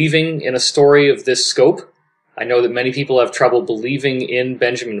trouble believing in a story of this scope. I know that many people have trouble believing in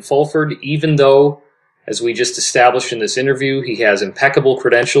Benjamin Fulford, even though, as we just established in this interview, he has impeccable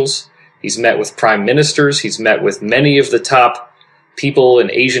credentials. He's met with prime ministers. He's met with many of the top people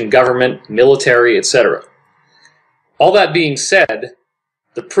in Asian government, military, etc. All that being said,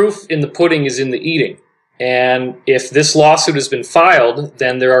 the proof in the pudding is in the eating. And if this lawsuit has been filed,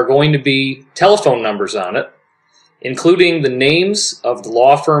 then there are going to be telephone numbers on it, including the names of the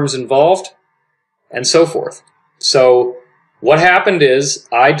law firms involved, and so forth. So what happened is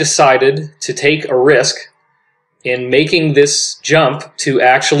I decided to take a risk in making this jump to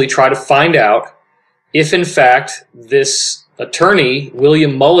actually try to find out if, in fact, this attorney,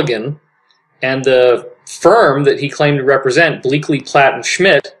 William Mulligan, and the firm that he claimed to represent, Bleakley, Platt and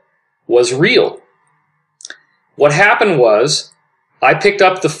Schmidt, was real. What happened was I picked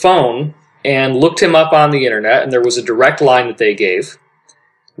up the phone and looked him up on the internet, and there was a direct line that they gave.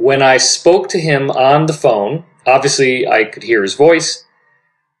 When I spoke to him on the phone, obviously I could hear his voice.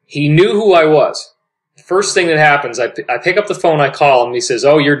 He knew who I was. The first thing that happens, I pick up the phone, I call him, he says,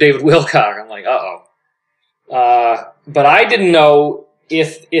 "Oh, you're David Wilcock." I'm like, uh-oh. But I didn't know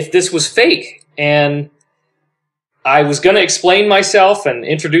if this was fake, and I was going to explain myself and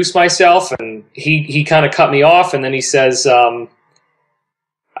introduce myself, and he kind of cut me off, and then he says,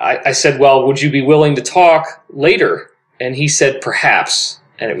 I said, "Well, would you be willing to talk later?" And he said, "Perhaps."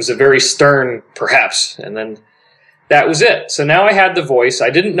 And it was a very stern perhaps, and then that was it. So now I had the voice. I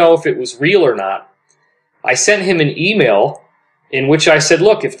didn't know if it was real or not. I sent him an email in which I said,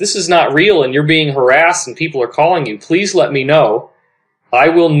 "Look, if this is not real and you're being harassed and people are calling you, please let me know. I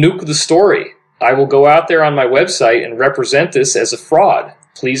will nuke the story. I will go out there on my website and represent this as a fraud.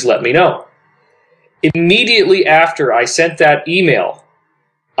 Please let me know." Immediately after I sent that email,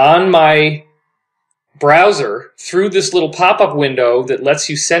 on my browser, through this little pop-up window that lets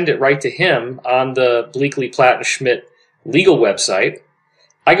you send it right to him on the Bleakley, Platt and Schmidt legal website,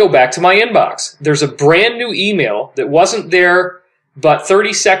 I go back to my inbox. There's a brand new email that wasn't there but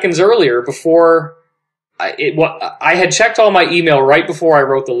 30 seconds earlier before I had checked all my email right before I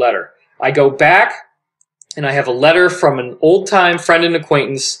wrote the letter. I go back and I have a letter from an old-time friend and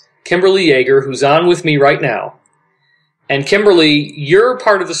acquaintance, Kimberly Yeager, who's on with me right now. And Kimberly, your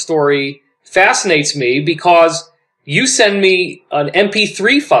part of the story fascinates me because you send me an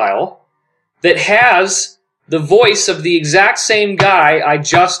MP3 file that has the voice of the exact same guy I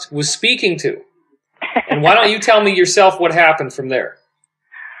just was speaking to. And why don't you tell me yourself what happened from there?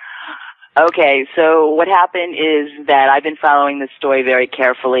 Okay, so what happened is that I've been following this story very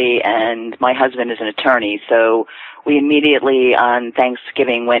carefully, and my husband is an attorney, so we immediately on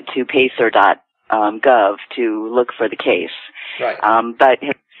Thanksgiving went to pacer.gov to look for the case. Right. But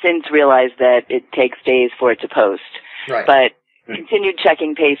have since realized that it takes days for it to post. Right. But continued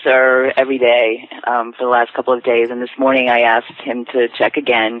checking Pacer every day for the last couple of days, and this morning I asked him to check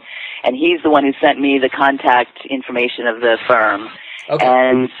again, and he's the one who sent me the contact information of the firm. Okay.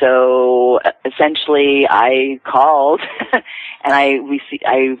 And so essentially I called and I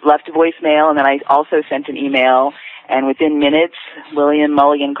left a voicemail, and then I also sent an email, and within minutes William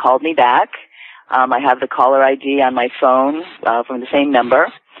Mulligan called me back. I have the caller ID on my phone from the same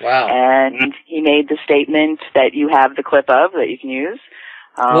number. Wow. And he made the statement that you have the clip of that you can use.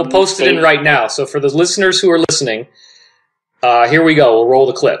 We'll post it in right now. So for the listeners who are listening, here we go. We'll roll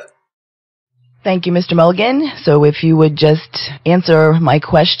the clip. Thank you, Mr. Mulligan. So if you would just answer my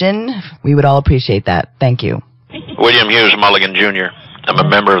question, we would all appreciate that. Thank you. William Hughes Mulligan, Jr. I'm a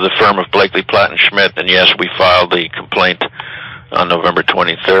member of the firm of Blakely, Platt & Schmidt, and yes, we filed the complaint on November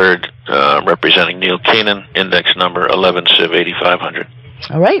 23rd, representing Neil Keenan, index number 11 Civ 8500.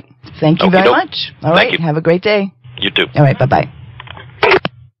 All right. Thank you very much. All right. Have a great day. You too. All right. Bye-bye.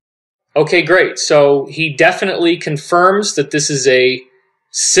 Okay, great. So he definitely confirms that this is a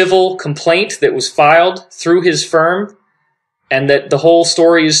civil complaint that was filed through his firm and that the whole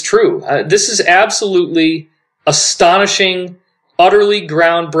story is true. This is absolutely astonishing, utterly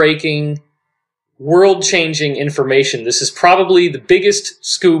groundbreaking, world-changing information. This is probably the biggest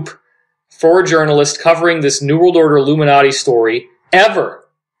scoop for a journalist covering this New World Order Illuminati story ever.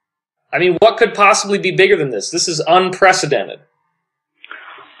 I mean, what could possibly be bigger than this? This is unprecedented.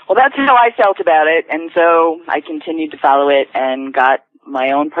 Well, that's how I felt about it, and so I continued to follow it and got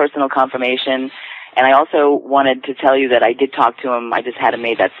my own personal confirmation. And I also wanted to tell you that I did talk to him. I just hadn't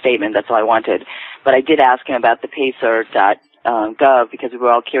made that statement. That's all I wanted. But I did ask him about the pacer.gov because we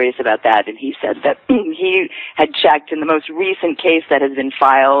were all curious about that. And he said that he had checked, and the most recent case that has been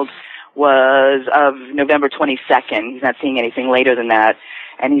filed was of November 22nd. He's not seeing anything later than that.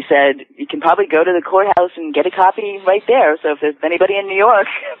 And he said, you can probably go to the courthouse and get a copy right there. So if there's anybody in New York,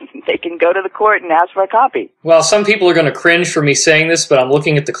 they can go to the court and ask for a copy. Well, some people are going to cringe for me saying this, but I'm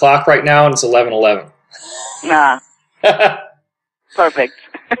looking at the clock right now, and it's 11:11. Nah. Perfect.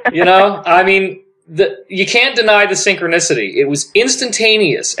 You know, I mean, you can't deny the synchronicity. It was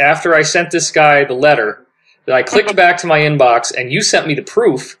instantaneous after I sent this guy the letter that I clicked back to my inbox, and you sent me the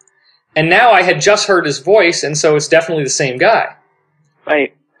proof, and now I had just heard his voice, and so it's definitely the same guy.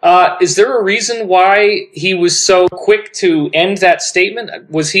 Right. Is there a reason why he was so quick to end that statement?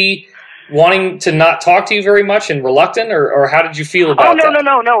 Was he wanting to not talk to you very much and reluctant, or how did you feel about that?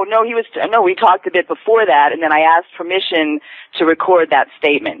 No. He was we talked a bit before that, and then I asked permission to record that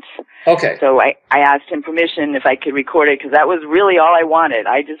statement. Okay. So I asked him permission if I could record it, because that was really all I wanted.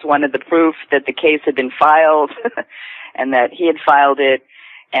 I just wanted the proof that the case had been filed and that he had filed it,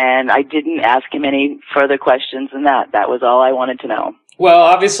 and I didn't ask him any further questions than that. That was all I wanted to know. Well,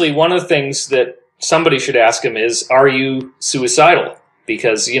 obviously, one of the things that somebody should ask him is, are you suicidal?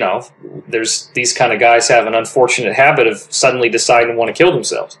 Because, you know, there's these kind of guys have an unfortunate habit of suddenly deciding to want to kill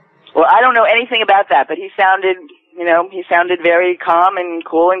themselves. Well, I don't know anything about that, but he sounded very calm and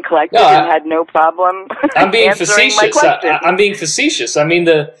cool and collected and had no problem I'm being answering my facetious. question. I'm being facetious. I mean,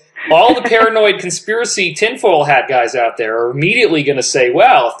 all the paranoid conspiracy tinfoil hat guys out there are immediately going to say,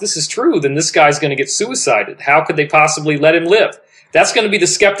 well, if this is true, then this guy's going to get suicided. How could they possibly let him live? That's going to be the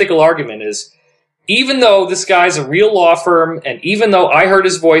skeptical argument is, even though this guy's a real law firm, and even though I heard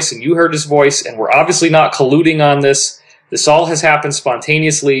his voice and you heard his voice, and we're obviously not colluding on this, this all has happened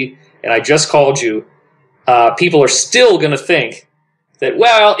spontaneously, and I just called you, people are still going to think that,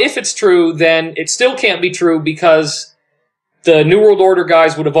 well, if it's true, then it still can't be true because the New World Order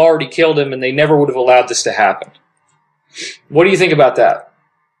guys would have already killed him and they never would have allowed this to happen. What do you think about that?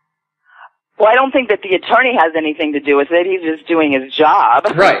 Well, I don't think that the attorney has anything to do with it. He's just doing his job.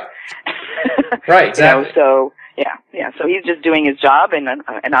 Right. Right, exactly. So he's just doing his job, and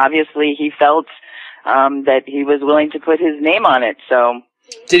obviously he felt that he was willing to put his name on it. So,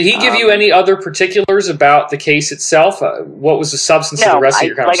 did he give you any other particulars about the case itself? What was the substance of the rest of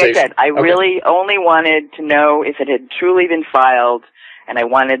your conversation? Like I said, I really only wanted to know if it had truly been filed, and I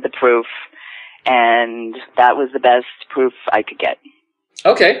wanted the proof, and that was the best proof I could get.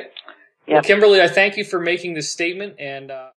 Okay. Well, Kimberly, I thank you for making this statement, and